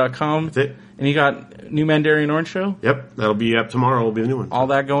AlexPKeatonIsMyFriend.com. That's it. And you got New Mandarin Orange Show? Yep. That'll be up tomorrow. Will be the new one. All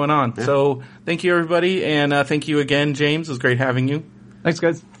that going on. Yeah. So thank you, everybody. And thank you again, James. It was great having you. Thanks,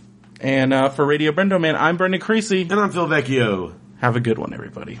 guys. And for Radio Brendo Man, I'm Brendan Creasy. And I'm Phil Vecchio. Have a good one,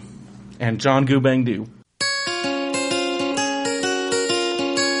 everybody. And John Goobang Do.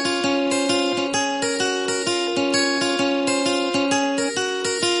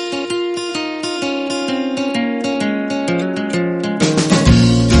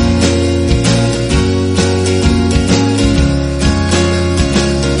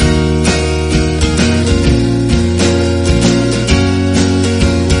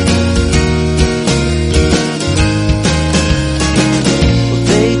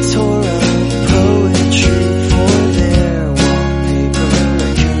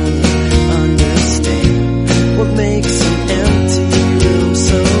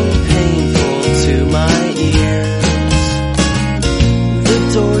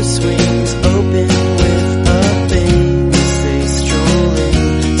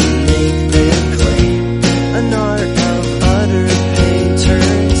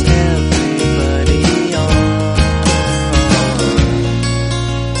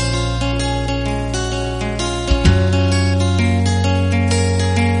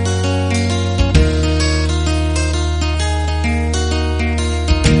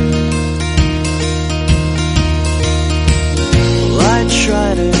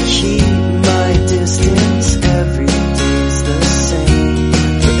 better keep my distance. Every day's the same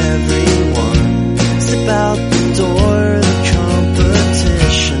for everyone. Step out the door, the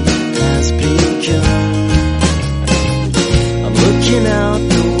competition has begun. I'm looking out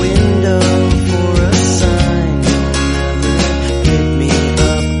the window for a sign that'll never pick me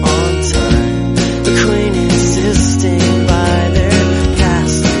up on time. Acquaintances insisting by their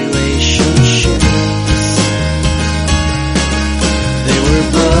past relationships. They were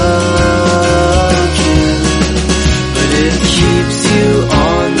broken, but it keeps you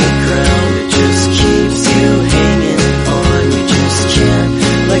on the ground. It just keeps you hanging on. You just can't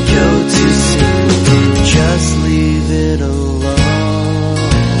let go too soon. Just leave it alone.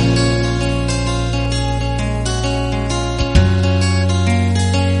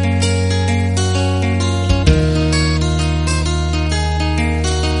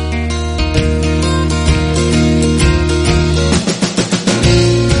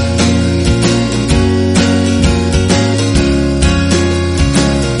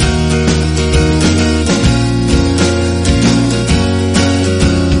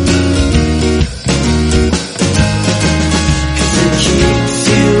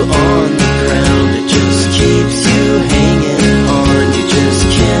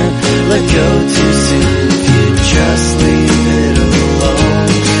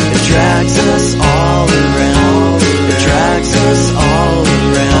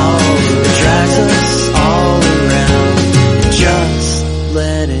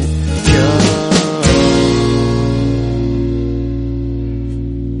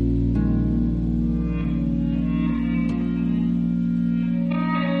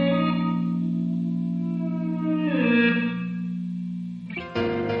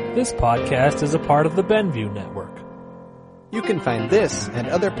 This podcast is a part of the Benview Network. You can find this and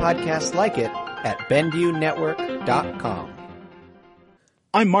other podcasts like it at BenviewNetwork.com.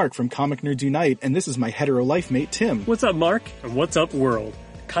 I'm Mark from Comic Nerds Unite, and this is my hetero life mate, Tim. What's up, Mark? And what's up, world?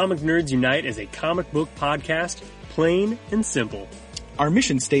 Comic Nerds Unite is a comic book podcast, plain and simple. Our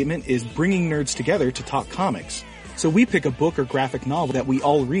mission statement is bringing nerds together to talk comics. So we pick a book or graphic novel that we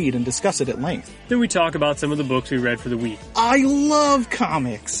all read and discuss it at length. Then we talk about some of the books we read for the week. I love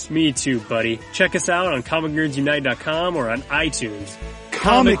comics! Me too, buddy. Check us out on ComicNerdsUnite.com or on iTunes.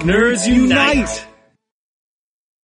 Comic Nerds Unite!